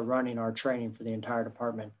 to start running our training for the entire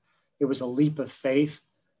department. It was a leap of faith,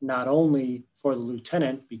 not only for the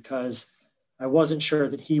lieutenant, because I wasn't sure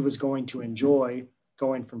that he was going to enjoy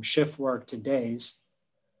going from shift work to days.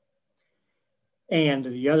 And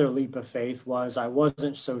the other leap of faith was I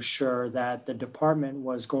wasn't so sure that the department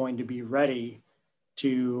was going to be ready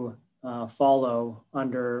to follow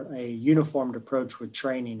under a uniformed approach with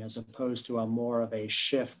training, as opposed to a more of a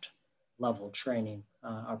shift level training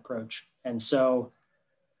approach. And so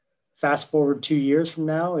fast forward 2 years from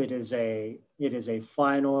now, it is a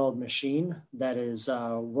fine-oiled machine that is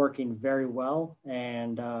working very well,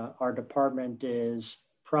 and our department is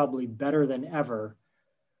probably better than ever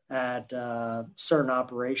at certain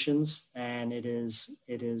operations. And it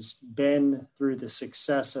has been through the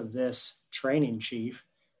success of this training chief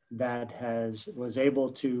that was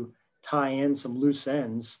able to tie in some loose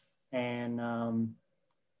ends and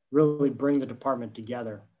really bring the department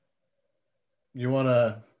together. You want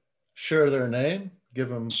to share their name? Give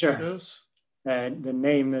them Sure. kudos? The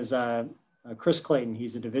name is Chris Clayton.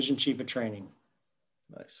 He's a division chief of training.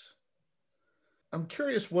 Nice. I'm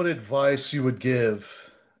curious what advice you would give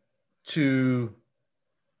to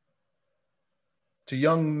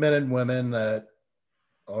young men and women that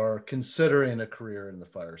are considering a career in the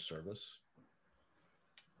fire service.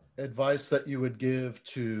 Advice that you would give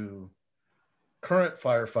to current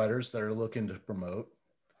firefighters that are looking to promote,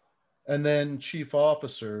 and then chief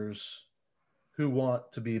officers who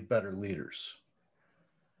want to be better leaders.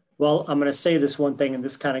 Well, I'm going to say this one thing, and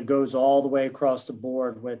this kind of goes all the way across the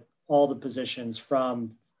board with all the positions, from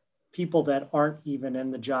people that aren't even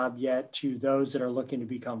in the job yet to those that are looking to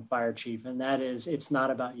become fire chief. And that is, it's not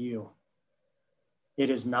about you. It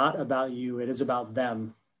is not about you. It is about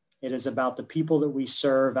them. It is about the people that we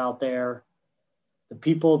serve out there, the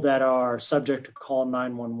people that are subject to call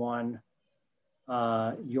 911,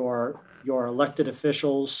 your elected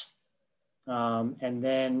officials, and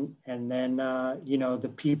then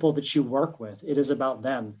the people that you work with. It is about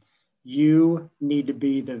them. You need to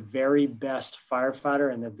be the very best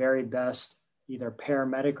firefighter and the very best either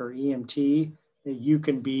paramedic or EMT that you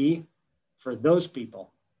can be for those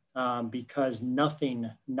people, because nothing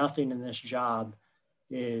in this job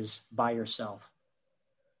is by yourself.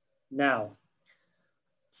 Now,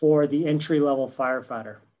 for the entry-level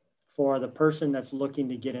firefighter, for the person that's looking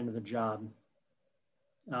to get into the job,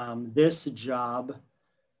 this job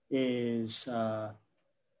is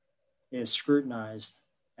scrutinized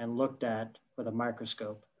and looked at with a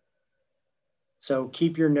microscope. So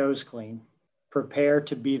keep your nose clean, prepare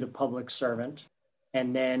to be the public servant,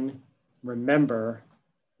 and then remember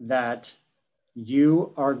that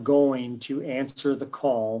you are going to answer the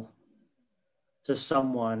call to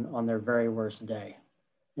someone on their very worst day.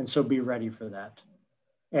 And so be ready for that.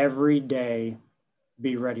 Every day,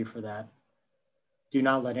 be ready for that. Do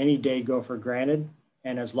not let any day go for granted.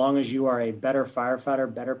 And as long as you are a better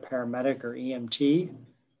firefighter, better paramedic, or EMT,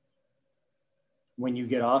 when you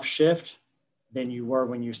get off shift than you were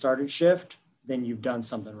when you started shift, then you've done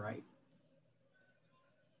something right.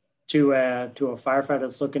 To a firefighter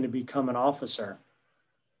that's looking to become an officer,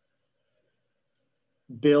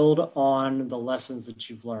 build on the lessons that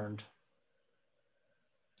you've learned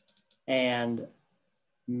and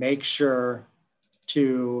make sure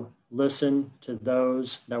to listen to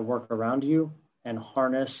those that work around you and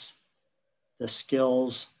harness the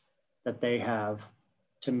skills that they have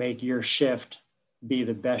to make your shift be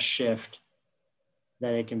the best shift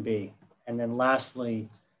that it can be. And then lastly,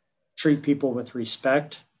 treat people with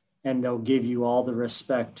respect, and they'll give you all the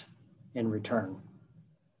respect in return.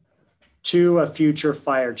 To a future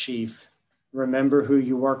fire chief, remember who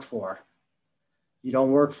you work for. You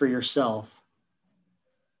don't work for yourself.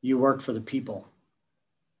 You work for the people.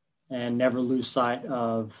 And never lose sight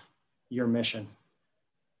of your mission.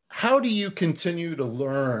 How do you continue to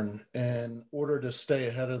learn in order to stay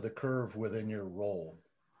ahead of the curve within your role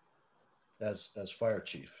as fire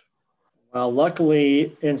chief? Well,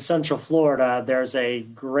 luckily in Central Florida, there's a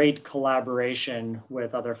great collaboration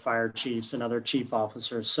with other fire chiefs and other chief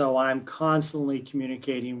officers. So I'm constantly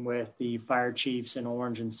communicating with the fire chiefs in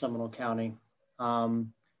Orange and Seminole County.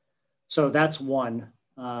 So that's one,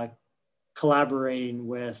 collaborating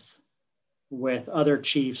with other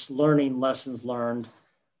chiefs, learning lessons learned,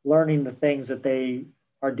 learning the things that they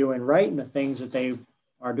are doing right and the things that they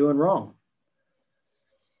are doing wrong.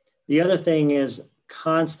 The other thing is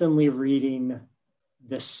constantly reading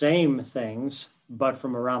the same things, but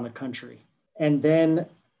from around the country, and then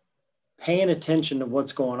paying attention to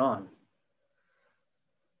what's going on.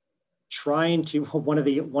 One of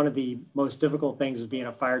the most difficult things of being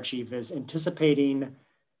a fire chief is anticipating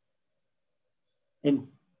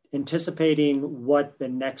what the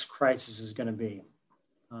next crisis is going to be.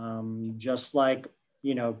 Just like,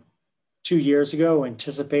 2 years ago,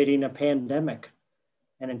 anticipating a pandemic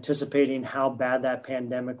and anticipating how bad that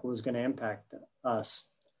pandemic was going to impact us.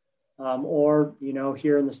 Or,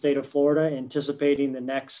 here in the state of Florida, anticipating the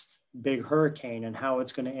next big hurricane and how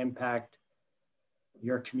it's going to impact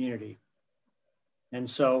your community. And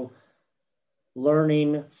so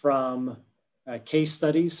learning from case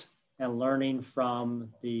studies and learning from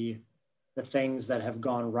the things that have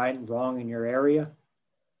gone right and wrong in your area,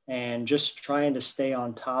 and just trying to stay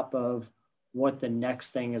on top of what the next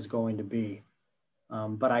thing is going to be.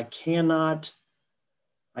 But I cannot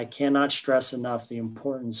stress enough the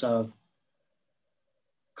importance of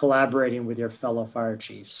collaborating with your fellow fire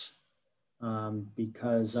chiefs,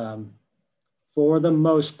 because for the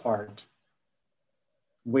most part,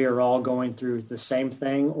 we are all going through the same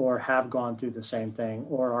thing, or have gone through the same thing,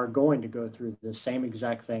 or are going to go through the same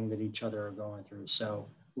exact thing that each other are going through. So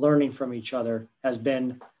learning from each other has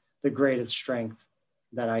been the greatest strength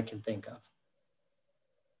that I can think of.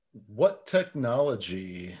 What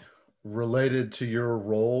technology related to your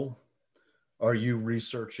role are you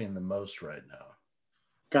researching the most right now?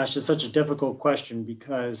 Gosh, it's such a difficult question,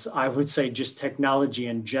 because I would say just technology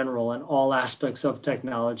in general and all aspects of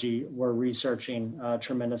technology, we're researching a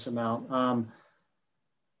tremendous amount.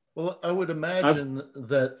 Well, I would imagine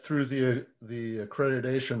that through the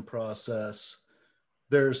accreditation process,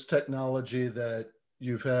 there's technology that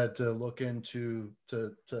you've had to look into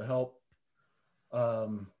to help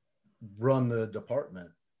run the department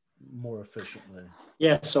more efficiently.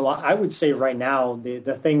 Yeah, so I would say right now,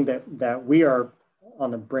 the thing that we are on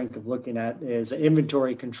the brink of looking at is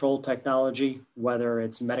inventory control technology, whether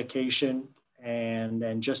it's medication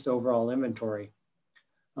and just overall inventory.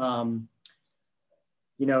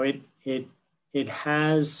 It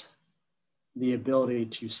has the ability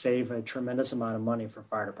to save a tremendous amount of money for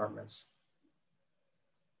fire departments.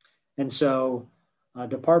 And so a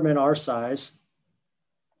department our size,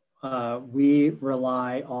 we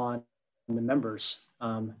rely on the members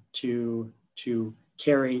to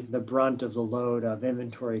carry the brunt of the load of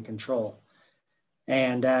inventory control.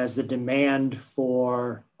 And as the demand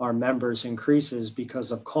for our members increases because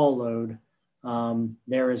of call load,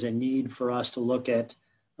 there is a need for us to look at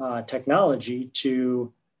technology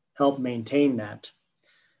to help maintain that.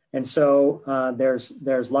 And so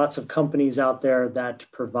there's lots of companies out there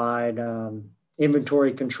that provide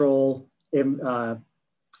inventory control,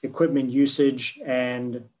 equipment usage,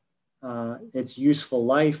 and its useful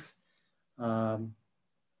life.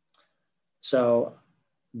 So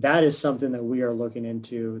that is something that we are looking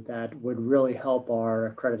into that would really help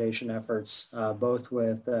our accreditation efforts, both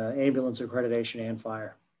with ambulance accreditation and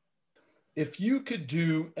fire. If you could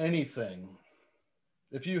do anything,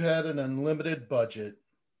 if you had an unlimited budget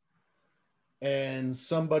and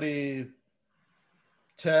somebody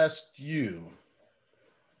tasked you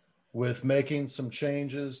with making some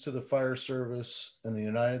changes to the fire service in the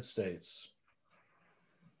United States,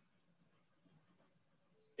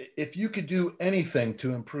 if you could do anything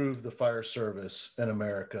to improve the fire service in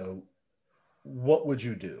America, what would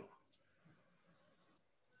you do?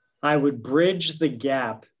 I would bridge the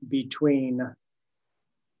gap between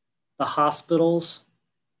the hospitals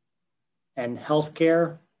and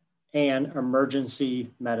healthcare and emergency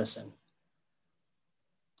medicine.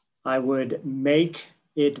 I would make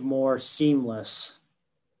it more seamless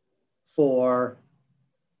for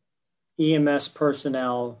EMS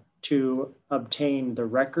personnel to obtain the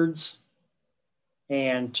records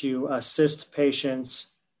and to assist patients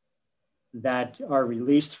that are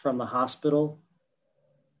released from the hospital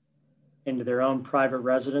into their own private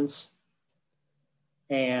residence,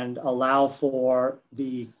 and allow for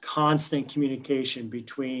the constant communication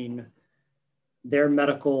between their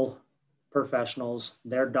medical professionals,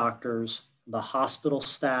 their doctors, the hospital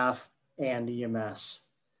staff, and EMS.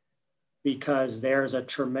 Because there's a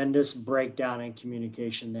tremendous breakdown in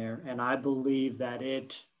communication there. And I believe that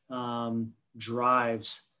it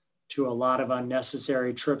drives to a lot of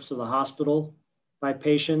unnecessary trips to the hospital by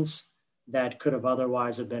patients that could have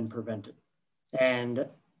otherwise have been prevented. And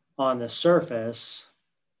on the surface,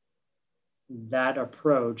 that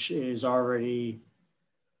approach is already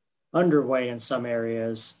underway in some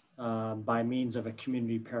areas by means of a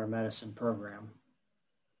community paramedicine program.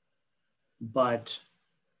 But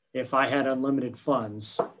if I had unlimited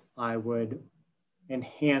funds, I would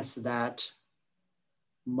enhance that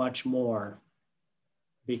much more,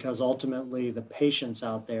 because ultimately the patients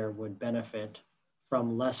out there would benefit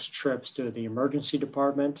from less trips to the emergency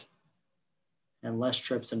department and less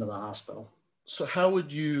trips into the hospital. So how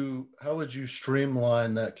would you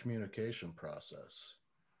streamline that communication process?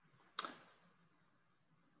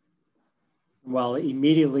 Well,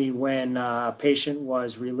 immediately when a patient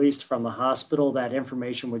was released from the hospital, that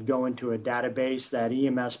information would go into a database that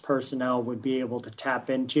EMS personnel would be able to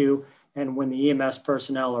tap into. And when the EMS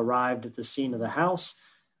personnel arrived at the scene of the house,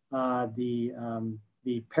 the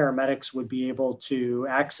paramedics would be able to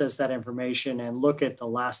access that information and look at the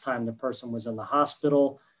last time the person was in the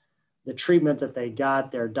hospital, the treatment that they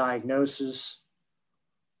got, their diagnosis,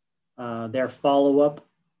 their follow-up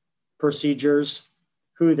procedures,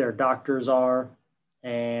 who their doctors are,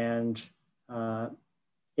 and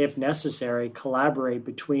if necessary, collaborate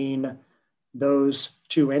between those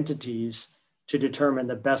two entities to determine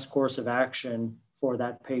the best course of action for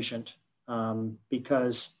that patient.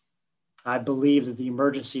 Because I believe that the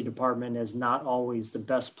emergency department is not always the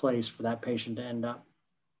best place for that patient to end up.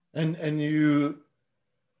 And you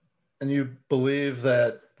believe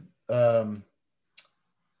that in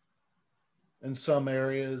some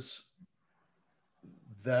areas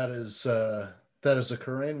that is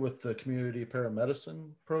occurring with the community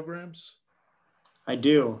paramedicine programs? I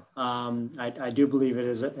do. I do believe it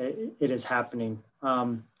is happening.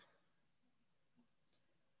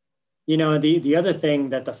 The other thing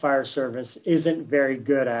that the fire service isn't very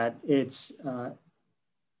good at, it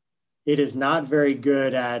is not very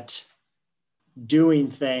good at doing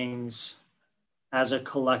things as a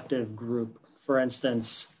collective group. For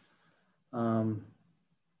instance,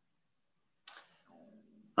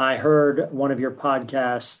 I heard one of your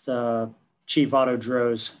podcasts, Chief Otto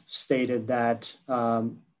Droz stated that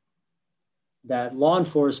that law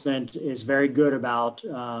enforcement is very good about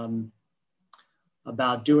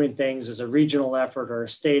doing things as a regional effort or a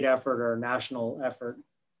state effort or a national effort.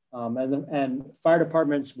 And fire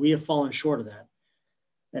departments, we have fallen short of that.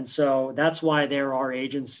 And so that's why there are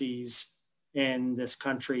agencies in this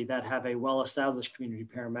country that have a well-established community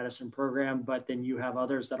paramedicine program, but then you have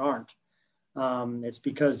others that aren't. It's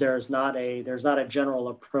because there's not a general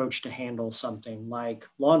approach to handle something like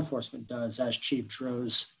law enforcement does, as Chief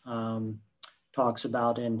Droz talks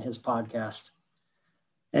about in his podcast.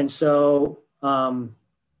 And so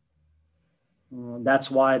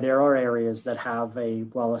that's why there are areas that have a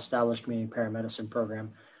well-established community paramedicine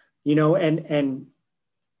program,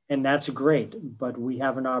 and that's great, but we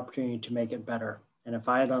have an opportunity to make it better. And if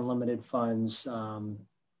I had unlimited funds,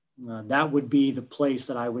 that would be the place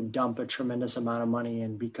that I would dump a tremendous amount of money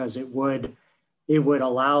in, because it would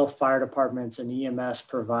allow fire departments and EMS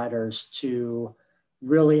providers to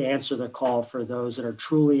really answer the call for those that are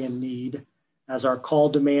truly in need. As our call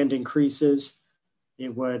demand increases,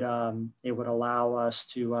 it would allow us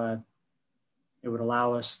to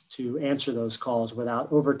answer those calls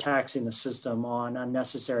without overtaxing the system on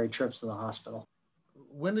unnecessary trips to the hospital.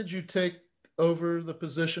 When did you take over the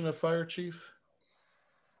position of fire chief?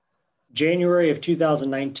 January of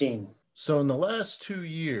 2019. So in the last 2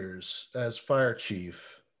 years as fire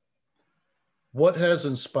chief, what has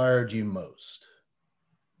inspired you most?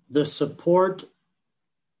 The support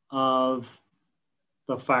of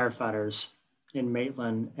the firefighters in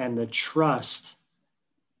Maitland and the trust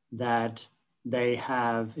that they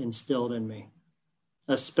have instilled in me,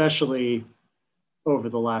 especially over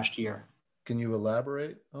the last year. Can you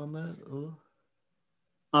elaborate on that a little?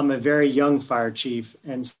 I'm a very young fire chief,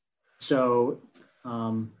 and so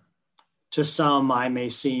to some, I may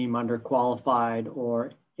seem underqualified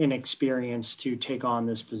or inexperienced to take on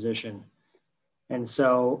this position. And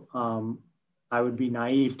so I would be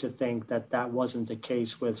naive to think that that wasn't the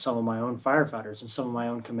case with some of my own firefighters and some of my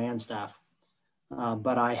own command staff.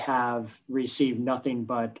 But I have received nothing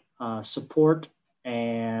but support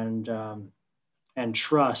and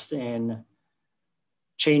trust in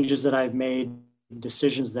changes that I've made,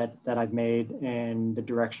 decisions that I've made in the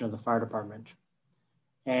direction of the fire department.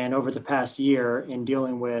 And over the past year, in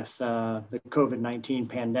dealing with the COVID-19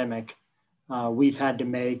 pandemic, we've had to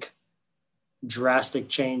make drastic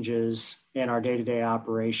changes in our day-to-day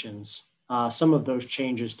operations. Some of those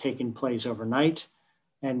changes taking place overnight,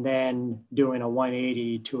 and then doing a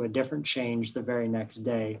 180 to a different change the very next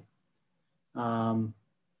day.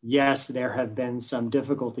 Yes, there have been some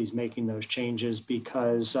difficulties making those changes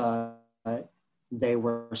because they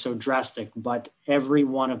were so drastic, but every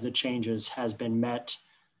one of the changes has been met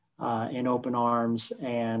in open arms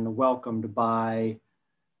and welcomed by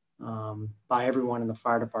everyone in the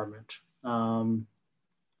fire department.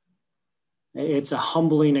 It's a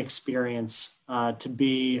humbling experience to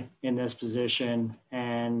be in this position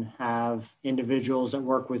and have individuals that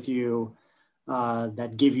work with you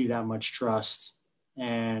that give you that much trust.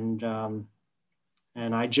 And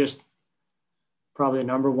I just, probably the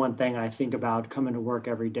number one thing I think about coming to work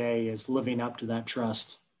every day is living up to that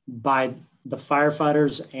trust by the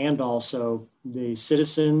firefighters and also the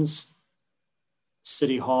citizens,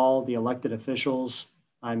 City Hall, the elected officials.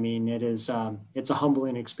 I mean, it's a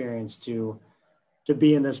humbling experience to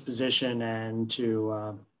be in this position and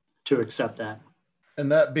to accept that.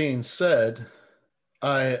 And that being said,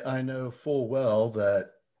 I know full well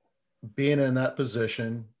that being in that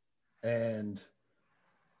position and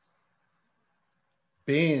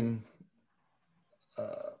being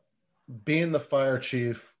the fire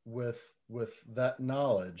chief with that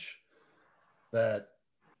knowledge that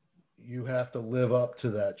you have to live up to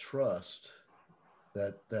that trust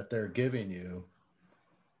that they're giving you,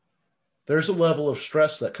 there's a level of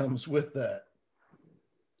stress that comes with that.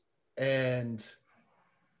 And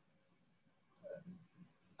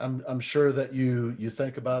I'm sure that you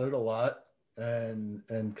think about it a lot and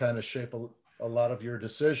kind of shape a lot of your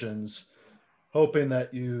decisions, hoping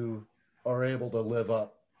that you are able to live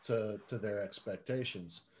up to their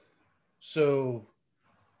expectations. So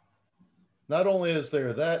not only is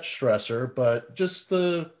there that stressor, but just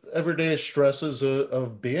the everyday stresses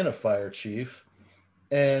of being a fire chief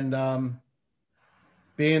and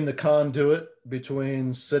being the conduit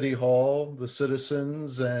between City Hall, the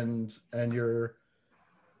citizens, and your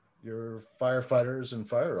firefighters and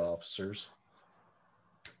fire officers.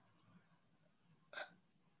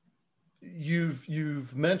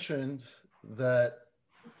 You've mentioned that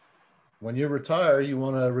when you retire, you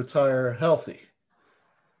want to retire healthy.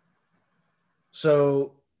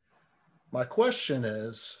 So my question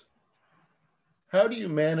is, how do you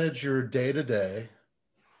manage your day-to-day?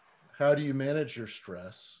 How do you manage your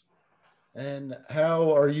stress? And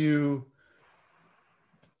how are you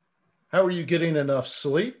getting enough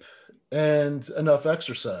sleep and enough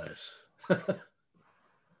exercise?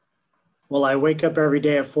 Well, I wake up every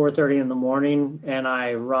day at 4:30 in the morning and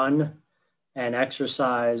I run and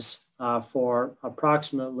exercise for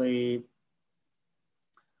approximately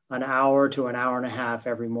an hour to an hour and a half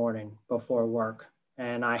every morning before work.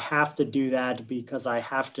 And I have to do that because I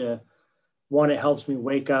have to, one, it helps me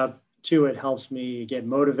wake up. Two, it helps me get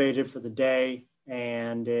motivated for the day.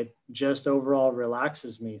 And it just overall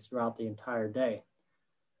relaxes me throughout the entire day.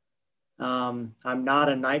 I'm not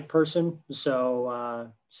a night person, so I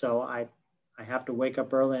have to wake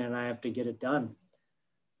up early and I have to get it done.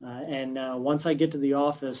 And once I get to the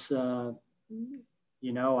office,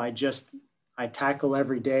 I tackle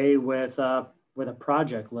every day with a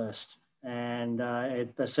project list, and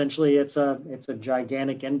it's a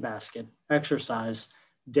gigantic in basket exercise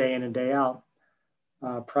day in and day out,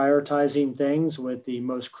 prioritizing things with the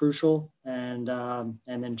most crucial, and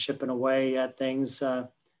then chipping away at things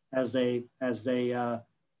as they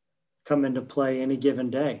come into play any given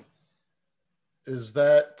day. Is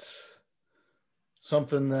that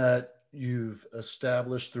something that you've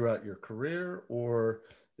established throughout your career, or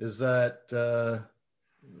is that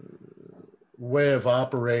way of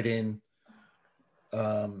operating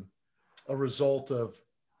a result of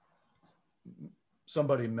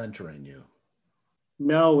somebody mentoring you?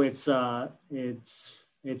 No, it's not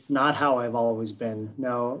how I've always been.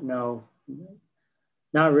 No,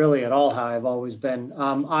 not really at all how I've always been.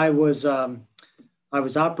 I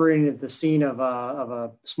was operating at the scene of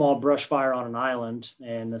a small brush fire on an island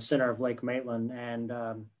in the center of Lake Maitland, and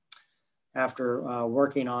after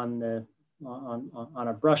working on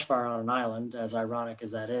a brush fire on an island, as ironic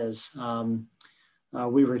as that is,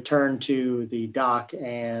 we returned to the dock,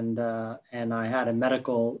 and I had a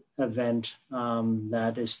medical event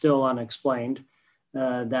that is still unexplained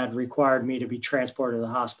that required me to be transported to the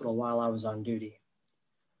hospital while I was on duty.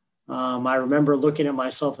 I remember looking at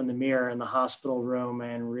myself in the mirror in the hospital room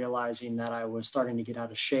and realizing that I was starting to get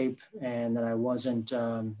out of shape and that I wasn't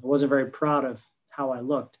very proud of how I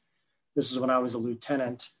looked. This is when I was a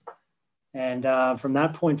lieutenant. And from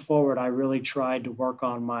that point forward, I really tried to work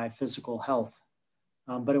on my physical health.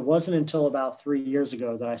 But it wasn't until about 3 years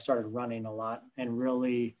ago that I started running a lot and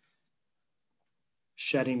really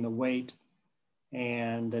shedding the weight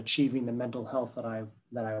and achieving the mental health that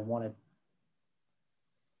I wanted.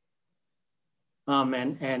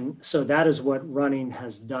 And so that is what running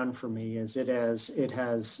has done for me, is it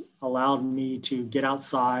has allowed me to get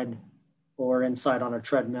outside or inside on a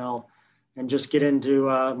treadmill and just get into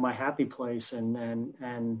my happy place and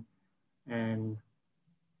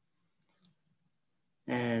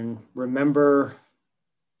remember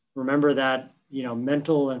that,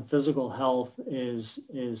 mental and physical health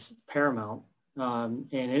is paramount in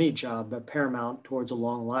any job, but paramount towards a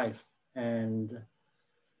long life. And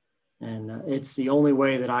it's the only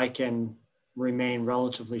way that I can remain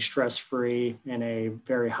relatively stress-free in a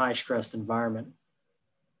very high-stressed environment.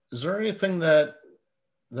 Is there anything that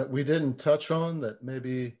we didn't touch on that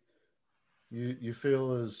maybe you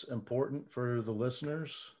feel is important for the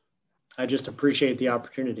listeners? I just appreciate the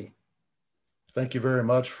opportunity. Thank you very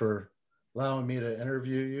much for allowing me to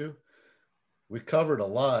interview you. We covered a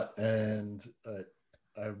lot, and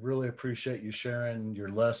I really appreciate you sharing your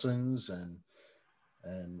lessons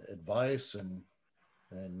and advice and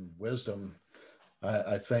wisdom.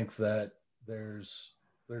 I think that there's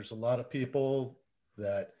a lot of people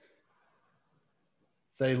that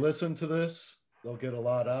they listen to this they'll get a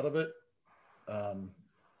lot out of it.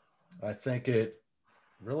 I think it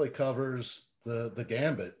really covers the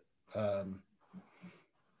gambit.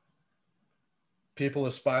 People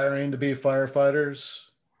aspiring to be firefighters,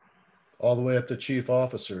 all the way up to chief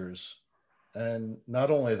officers. And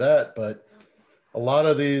not only that, but a lot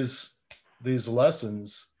of these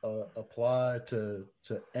lessons apply to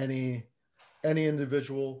any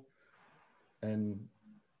individual and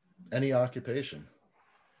any occupation.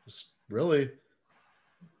 It's really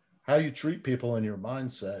how you treat people in your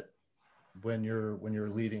mindset when you're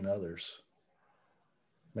leading others,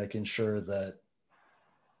 making sure that,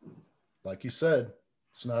 like you said,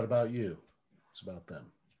 it's not about you, it's about them.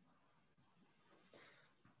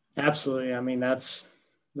 Absolutely. I mean,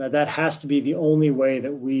 that has to be the only way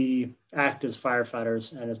that we act as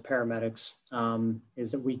firefighters and as paramedics,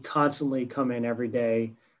 is that we constantly come in every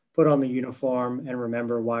day, put on the uniform, and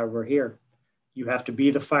remember why we're here. You have to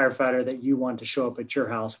be the firefighter that you want to show up at your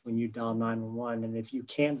house when you dial 911. And if you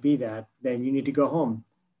can't be that, then you need to go home.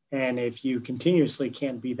 And if you continuously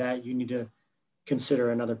can't be that, you need to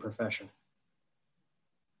consider another profession.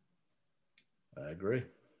 I agree.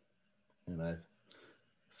 And I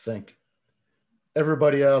think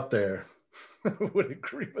everybody out there would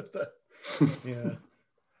agree with that. Yeah.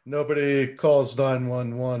 Nobody calls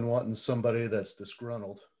 911 wanting somebody that's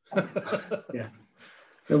disgruntled. Yeah.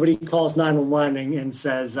 Nobody calls 911 and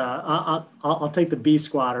says, I'll take the B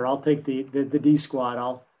squad, or I'll take the D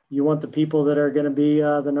squad. You want the people that are going to be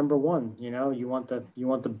the number one. You want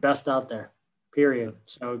the best out there, period.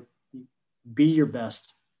 So be your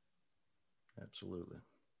best. Absolutely.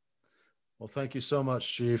 Well, thank you so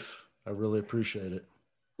much, Chief. I really appreciate it.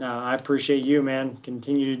 I appreciate you, man.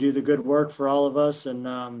 Continue to do the good work for all of us, and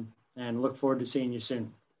look forward to seeing you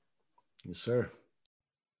soon. Yes, sir.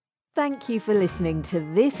 Thank you for listening to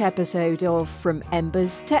this episode of From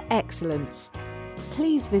Embers to Excellence.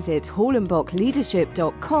 Please visit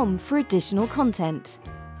hallenbachleadership.com for additional content.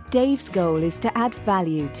 Dave's goal is to add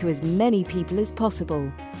value to as many people as possible.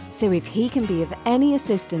 So if he can be of any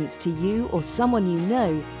assistance to you or someone you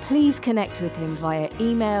know, please connect with him via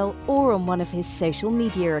email or on one of his social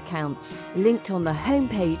media accounts, linked on the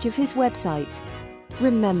homepage of his website.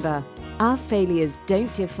 Remember, our failures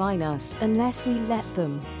don't define us unless we let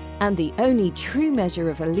them. And the only true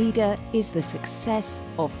measure of a leader is the success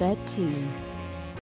of their team.